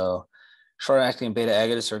asthma. So short-acting beta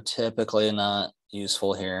agonists are typically not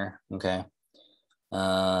useful here. Okay.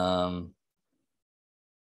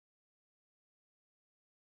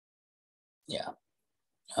 Yeah.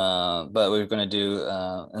 But we're going to do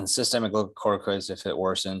in systemic glucocorticoids if it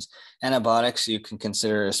worsens. Antibiotics you can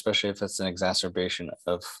consider, especially if it's an exacerbation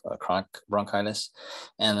of chronic bronchitis.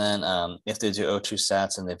 And then if they do O2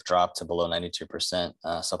 sats and they've dropped to below 92%,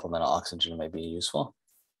 supplemental oxygen may be useful.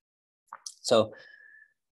 So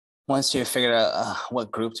once you figure out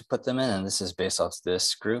what group to put them in, and this is based off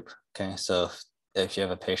this group, okay? So if you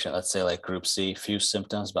have a patient, let's say like group C, few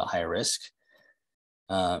symptoms but high risk,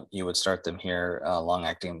 you would start them here,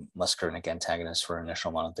 long-acting muscarinic antagonists for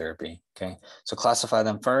initial monotherapy, okay? So classify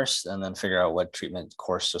them first and then figure out what treatment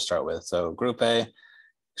course to start with. So group A,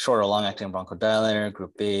 short or long-acting bronchodilator.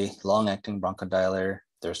 Group B, long-acting bronchodilator.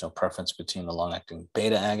 There's no preference between a long-acting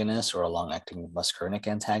beta agonist or a long-acting muscarinic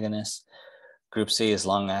antagonist. Group C is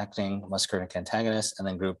long-acting muscarinic antagonist. And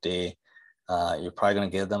then group D, you're probably going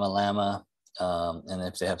to give them a LAMA. And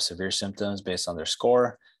if they have severe symptoms based on their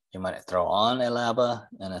score, you might throw on a LABA.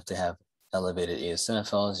 And if they have elevated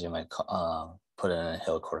eosinophils, you might put in an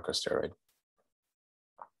inhaled corticosteroid.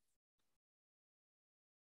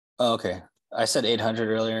 Okay, I said 800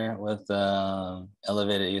 earlier with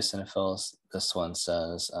elevated eosinophils. This one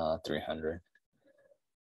says 300.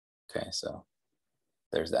 Okay, so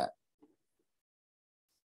there's that.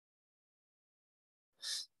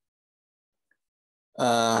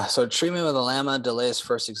 So treatment with a LAMA delays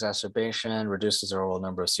first exacerbation, reduces the overall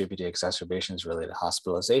number of COPD exacerbations related to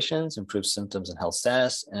hospitalizations, improves symptoms and health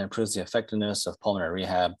status, and improves the effectiveness of pulmonary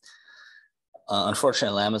rehab.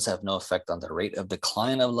 Unfortunately, LAMAs have no effect on the rate of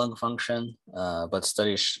decline of lung function, but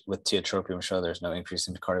studies with tiotropium show there's no increase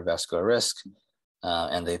in cardiovascular risk,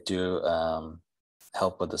 and they do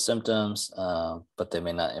help with the symptoms, but they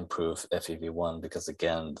may not improve FEV1 because,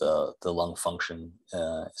 again, the lung function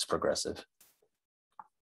is progressive.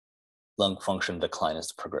 Lung function decline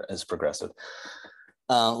is progressive.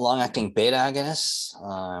 Long-acting beta agonists,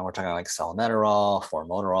 we're talking like salmeterol,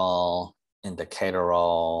 formoterol,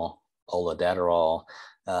 indacaterol, olodaterol.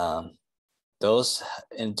 Those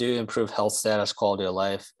do improve health status, quality of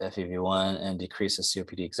life, FEV1, and decrease the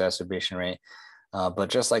COPD exacerbation rate. But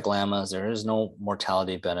just like LAMAs, there is no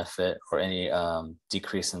mortality benefit or any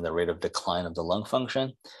decrease in the rate of decline of the lung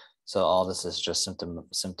function. So all this is just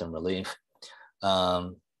symptom relief.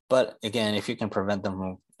 But again, if you can prevent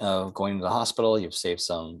them from going to the hospital, you've saved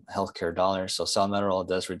some healthcare dollars. So salmeterol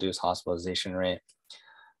does reduce hospitalization rate.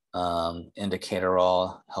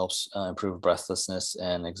 Indacaterol helps improve breathlessness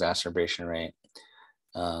and exacerbation rate.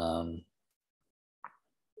 And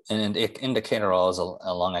indacaterol is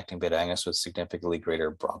a long-acting beta agonist with significantly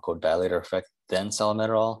greater bronchodilator effect than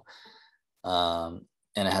salmeterol. And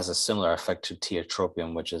it has a similar effect to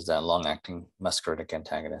tiotropium, which is that long-acting muscarinic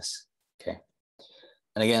antagonist. Okay.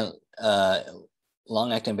 And again,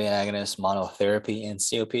 long-acting beta agonist monotherapy in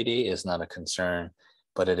COPD is not a concern,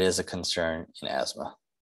 but it is a concern in asthma.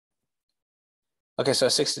 Okay, so a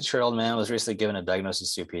 62-year-old man was recently given a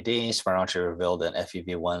diagnosis of COPD. Spirometry revealed an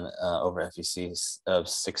FEV1 over FVC of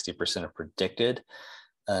 60% of predicted,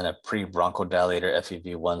 and a pre-bronchodilator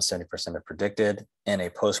FEV1 70% of predicted, and a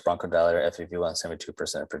post-bronchodilator FEV1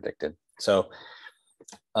 72% of predicted. So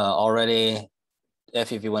already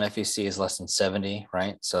FEV1 FVC is less than 70,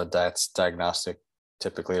 right? So that's diagnostic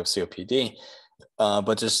typically of COPD.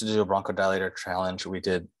 But just to do a bronchodilator challenge, we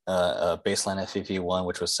did a baseline FEV1,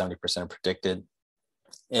 which was 70% predicted.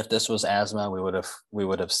 If this was asthma, we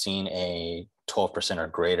would have seen a 12% or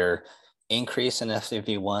greater increase in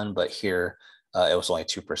FEV1, but here it was only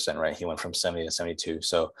 2%, right? He went from 70 to 72.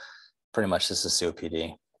 So pretty much this is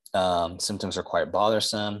COPD. Symptoms are quite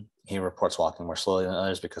bothersome. He reports walking more slowly than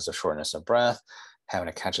others because of shortness of breath, having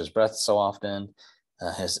to catch his breath so often.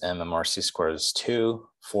 His MMRC score is 2,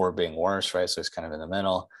 4 being worse, right? So he's kind of in the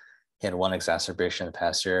middle. He had one exacerbation in the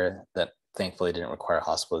past year that thankfully didn't require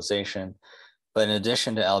hospitalization. But in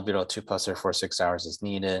addition to albuterol 2 plus or 4 6 hours is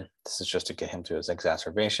needed. This is just to get him to his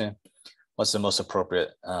exacerbation. What's the most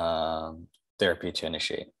appropriate therapy to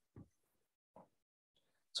initiate?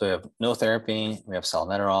 So we have no therapy, we have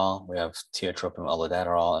salmeterol, we have tiotropium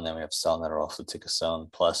olodaterol, and then we have salmeterol fluticasone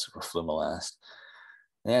plus roflumilast.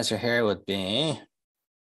 The answer here would be,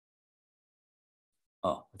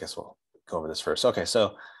 I guess we'll go over this first. Okay,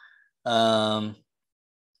 so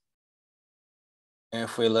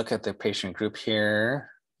if we look at the patient group here,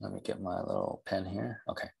 let me get my little pen here.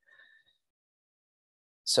 Okay.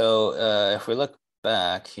 So if we look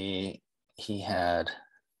back, he had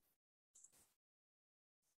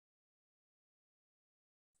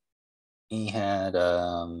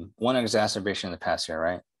one exacerbation in the past year,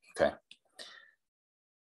 right? Okay.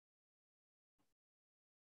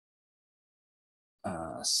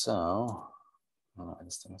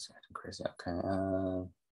 This thing is acting crazy. Okay.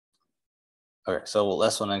 Okay, so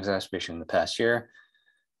less one exacerbation in the past year,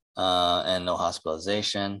 and no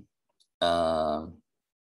hospitalization. And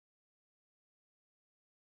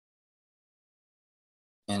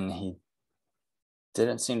he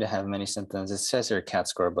didn't seem to have many symptoms. It says here CAT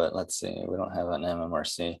score, but let's see. We don't have an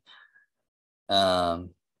MMRC. So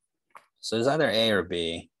it's either A or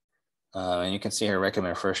B. And you can see here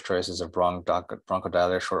recommended first choice is a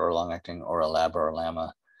bronchodilator, short or long acting, or a LABA or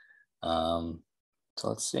LAMA. So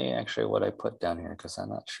let's see actually what I put down here because I'm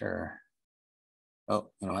not sure. Oh,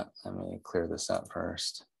 you know what? Let me clear this out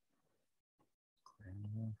first.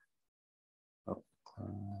 Oh,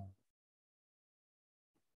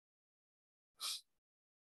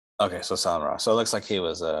 okay, so Samra. So it looks like he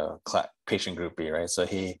was a patient group B, right? So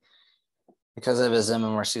because of his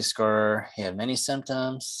MMRC score, he had many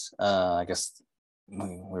symptoms. I guess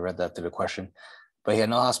we read that through the question, but he had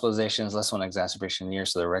no hospitalizations, less one exacerbation a year.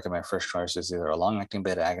 So the recommended first choice is either a long-acting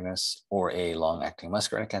beta agonist or a long-acting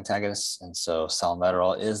muscarinic antagonist. And so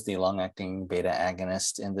salmeterol is the long-acting beta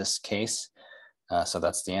agonist in this case. So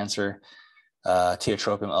that's the answer.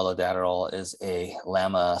 Tiotropium olodaterol is a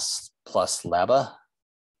LAMA plus LABA.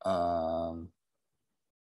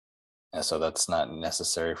 So that's not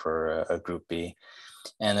necessary for a group B.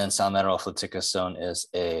 And then salmeterol fluticasone is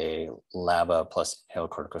a LABA plus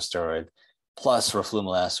inhaled corticosteroid plus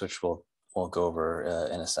roflumilast, which we'll go over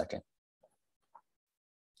in a second.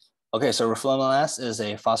 Okay, so roflumilast is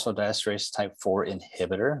a phosphodiesterase type 4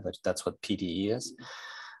 inhibitor, which that's what PDE is.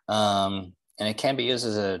 And it can be used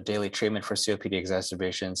as a daily treatment for COPD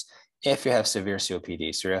exacerbations if you have severe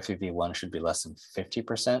COPD. So your FEV1 should be less than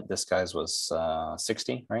 50%. This guy's was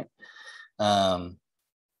 60, right? And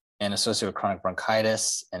associated with chronic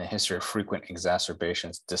bronchitis and a history of frequent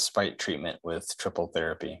exacerbations despite treatment with triple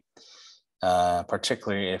therapy,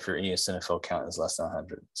 particularly if your eosinophil count is less than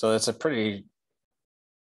 100. So it's a pretty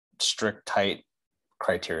strict, tight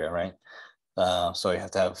criteria, right? So you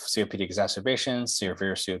have to have COPD exacerbations,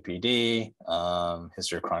 severe COPD,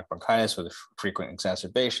 history of chronic bronchitis with frequent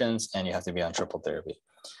exacerbations, and you have to be on triple therapy.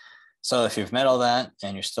 So if you've met all that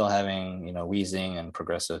and you're still having, wheezing and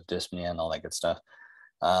progressive dyspnea and all that good stuff,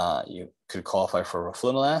 you could qualify for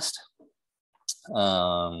roflumilast.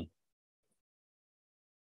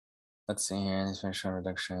 Let's see here,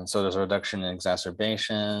 reduction. So there's a reduction in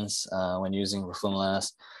exacerbations when using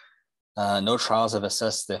roflumilast. No trials have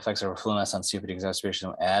assessed the effects of roflumilast on COPD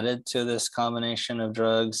exacerbation added to this combination of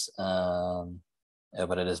drugs,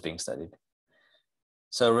 but it is being studied.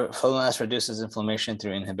 So roflumilast reduces inflammation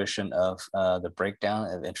through inhibition of the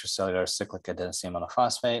breakdown of intracellular cyclic adenosine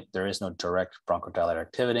monophosphate. There is no direct bronchodilator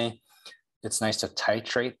activity. It's nice to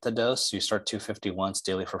titrate the dose. You start 250 once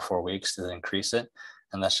daily for 4 weeks to then increase it.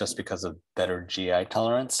 And that's just because of better GI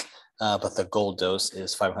tolerance. But the goal dose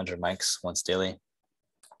is 500 mics once daily.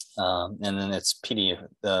 And then it's PD,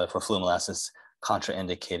 roflumilast is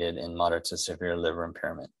contraindicated in moderate to severe liver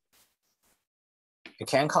impairment. It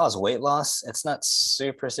can cause weight loss. It's not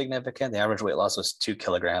super significant. The average weight loss was 2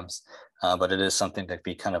 kilograms, but it is something to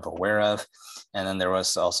be kind of aware of. And then there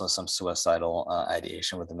was also some suicidal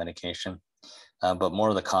ideation with the medication. But more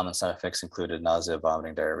of the common side effects included nausea,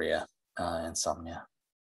 vomiting, diarrhea, insomnia.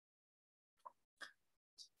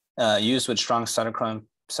 Used with strong cytochrome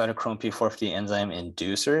P450 enzyme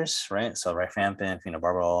inducers, right? So rifampin,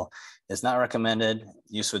 phenobarbital is not recommended.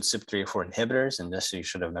 Use with CYP3A4 inhibitors, and this you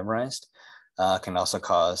should have memorized. Can also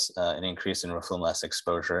cause an increase in roflumilast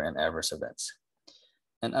exposure and adverse events.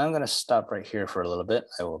 And I'm going to stop right here for a little bit.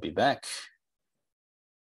 I will be back.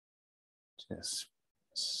 Just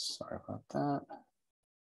sorry about that.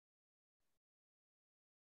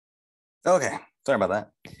 Okay, sorry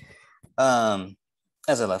about that.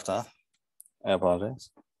 As I left off, I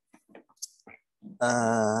apologize.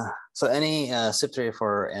 So any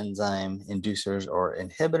CYP3A4 enzyme inducers or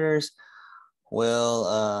inhibitors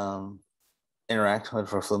will interact with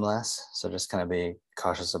roflumilast, so just kind of be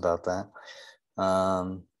cautious about that.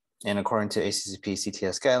 And according to ACCP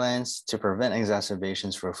CTS guidelines, to prevent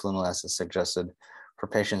exacerbations, roflumilast is suggested for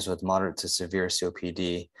patients with moderate to severe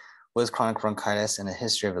COPD with chronic bronchitis and a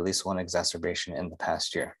history of at least 1 exacerbation in the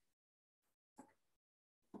past year.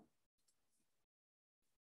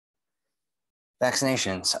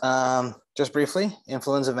 Vaccinations. Just briefly,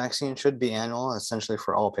 influenza vaccine should be annual, essentially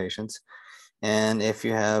for all patients. And if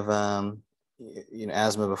you have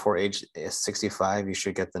asthma before age 65, you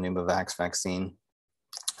should get the Pneumovax vaccine.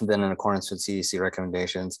 And then in accordance with CDC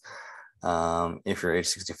recommendations, if you're age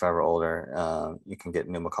 65 or older, you can get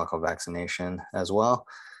pneumococcal vaccination as well.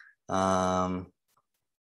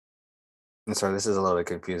 I'm sorry, this is a little bit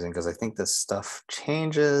confusing because I think this stuff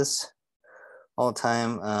changes all the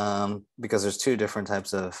time because there's two different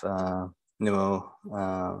types of pneumonia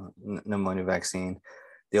vaccine.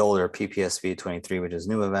 The older PPSV23, which is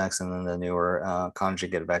Pneumovax, and then the newer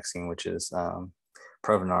conjugate vaccine, which is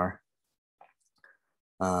Prevnar.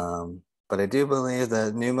 But I do believe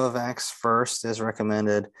that Pneumovax first is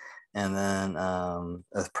recommended, and then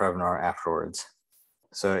Prevnar afterwards.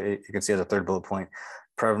 So you can see as a third bullet point,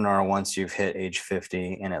 Prevnar once you've hit age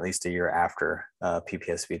 50 and at least a year after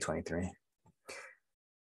PPSV23.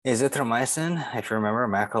 Azithromycin, if you remember,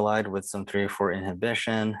 macrolide with some 3/4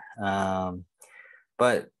 inhibition.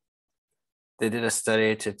 But they did a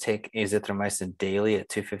study to take azithromycin daily at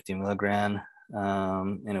 250 milligram,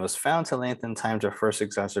 and it was found to lengthen time to first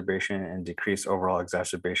exacerbation and decrease overall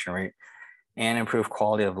exacerbation rate and improve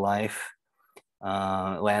quality of life.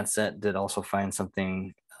 Lancet did also find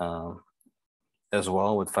something as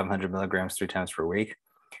well with 500 milligrams 3 times per week.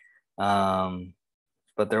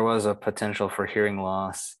 But there was a potential for hearing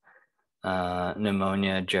loss,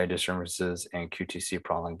 pneumonia, GI disturbances, and QTC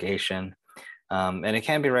prolongation. And it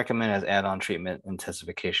can be recommended as add-on treatment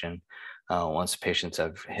intensification once patients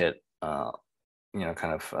have hit,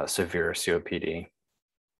 severe COPD.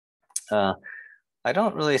 I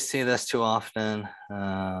don't really see this too often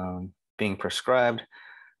being prescribed.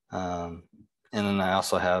 And then I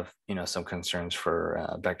also have, some concerns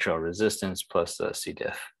for bacterial resistance plus C.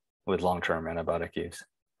 diff with long-term antibiotic use.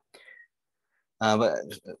 But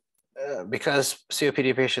because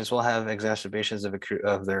COPD patients will have exacerbations of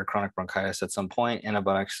their chronic bronchitis at some point,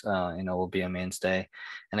 antibiotics, will be a mainstay.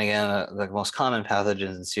 And again, the most common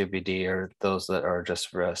pathogens in COPD are those that are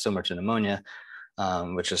just similar to pneumonia,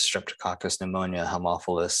 which is Streptococcus pneumonia,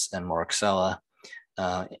 Haemophilus, and Moraxella.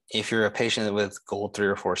 If you're a patient with gold 3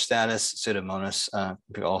 or 4 status, Pseudomonas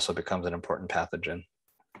also becomes an important pathogen.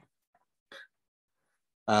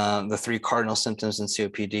 The 3 cardinal symptoms in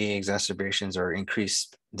COPD exacerbations are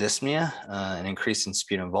increased dyspnea, an increase in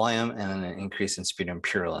sputum volume, and an increase in sputum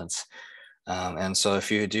purulence. And so if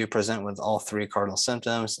you do present with all 3 cardinal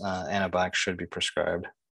symptoms, antibiotics should be prescribed.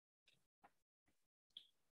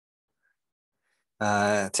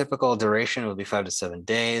 Typical duration will be 5 to 7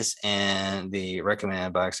 days, and the recommended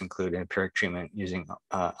antibiotics include empiric treatment using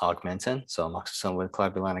augmentin, so amoxicillin with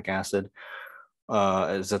clavulanic acid,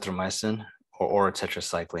 azithromycin, or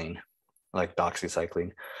tetracycline, like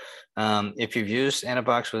doxycycline. If you've used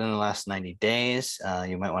antibiotics within the last 90 days,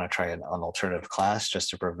 you might want to try an alternative class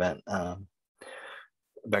just to prevent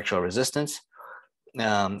bacterial resistance.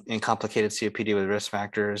 In complicated COPD with risk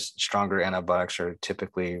factors, stronger antibiotics are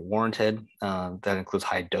typically warranted. That includes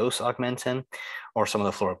high dose augmentin or some of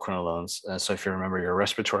the fluoroquinolones. So if you remember your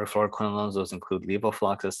respiratory fluoroquinolones, those include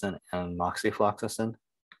levofloxacin and moxifloxacin.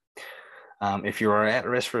 If you are at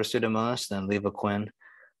risk for Pseudomonas, then Levaquin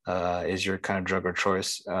is your kind of drug of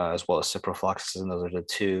choice, as well as ciprofloxacin. Those are the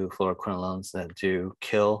 2 fluoroquinolones that do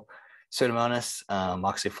kill Pseudomonas.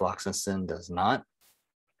 Moxifloxacin does not.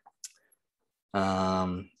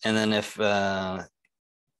 And then if the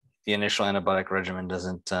initial antibiotic regimen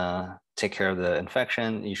doesn't take care of the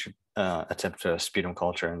infection, you should attempt a sputum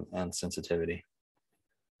culture and sensitivity.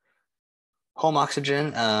 Home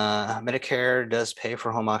oxygen, Medicare does pay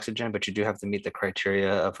for home oxygen, but you do have to meet the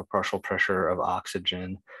criteria of a partial pressure of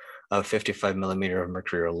oxygen of 55 millimeter of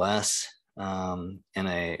mercury or less, and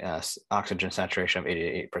a oxygen saturation of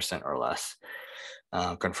 88% or less.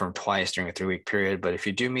 Confirmed twice during a 3-week period. But if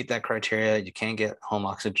you do meet that criteria, you can get home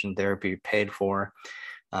oxygen therapy paid for,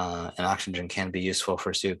 and oxygen can be useful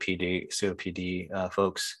for COPD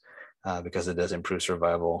folks because it does improve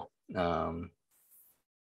survival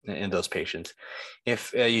in those patients.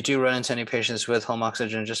 If you do run into any patients with home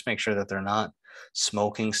oxygen, just make sure that they're not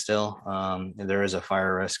smoking still. There is a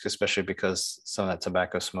fire risk, especially because some of that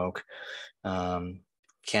tobacco smoke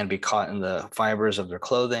can be caught in the fibers of their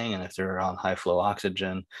clothing. And if they're on high flow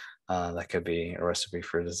oxygen, that could be a recipe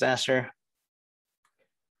for disaster.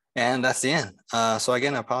 And that's the end. So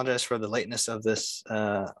again, I apologize for the lateness of this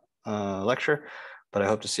lecture, but I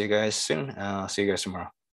hope to see you guys soon. I'll see you guys tomorrow.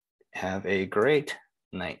 Have a great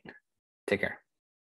night. Take care.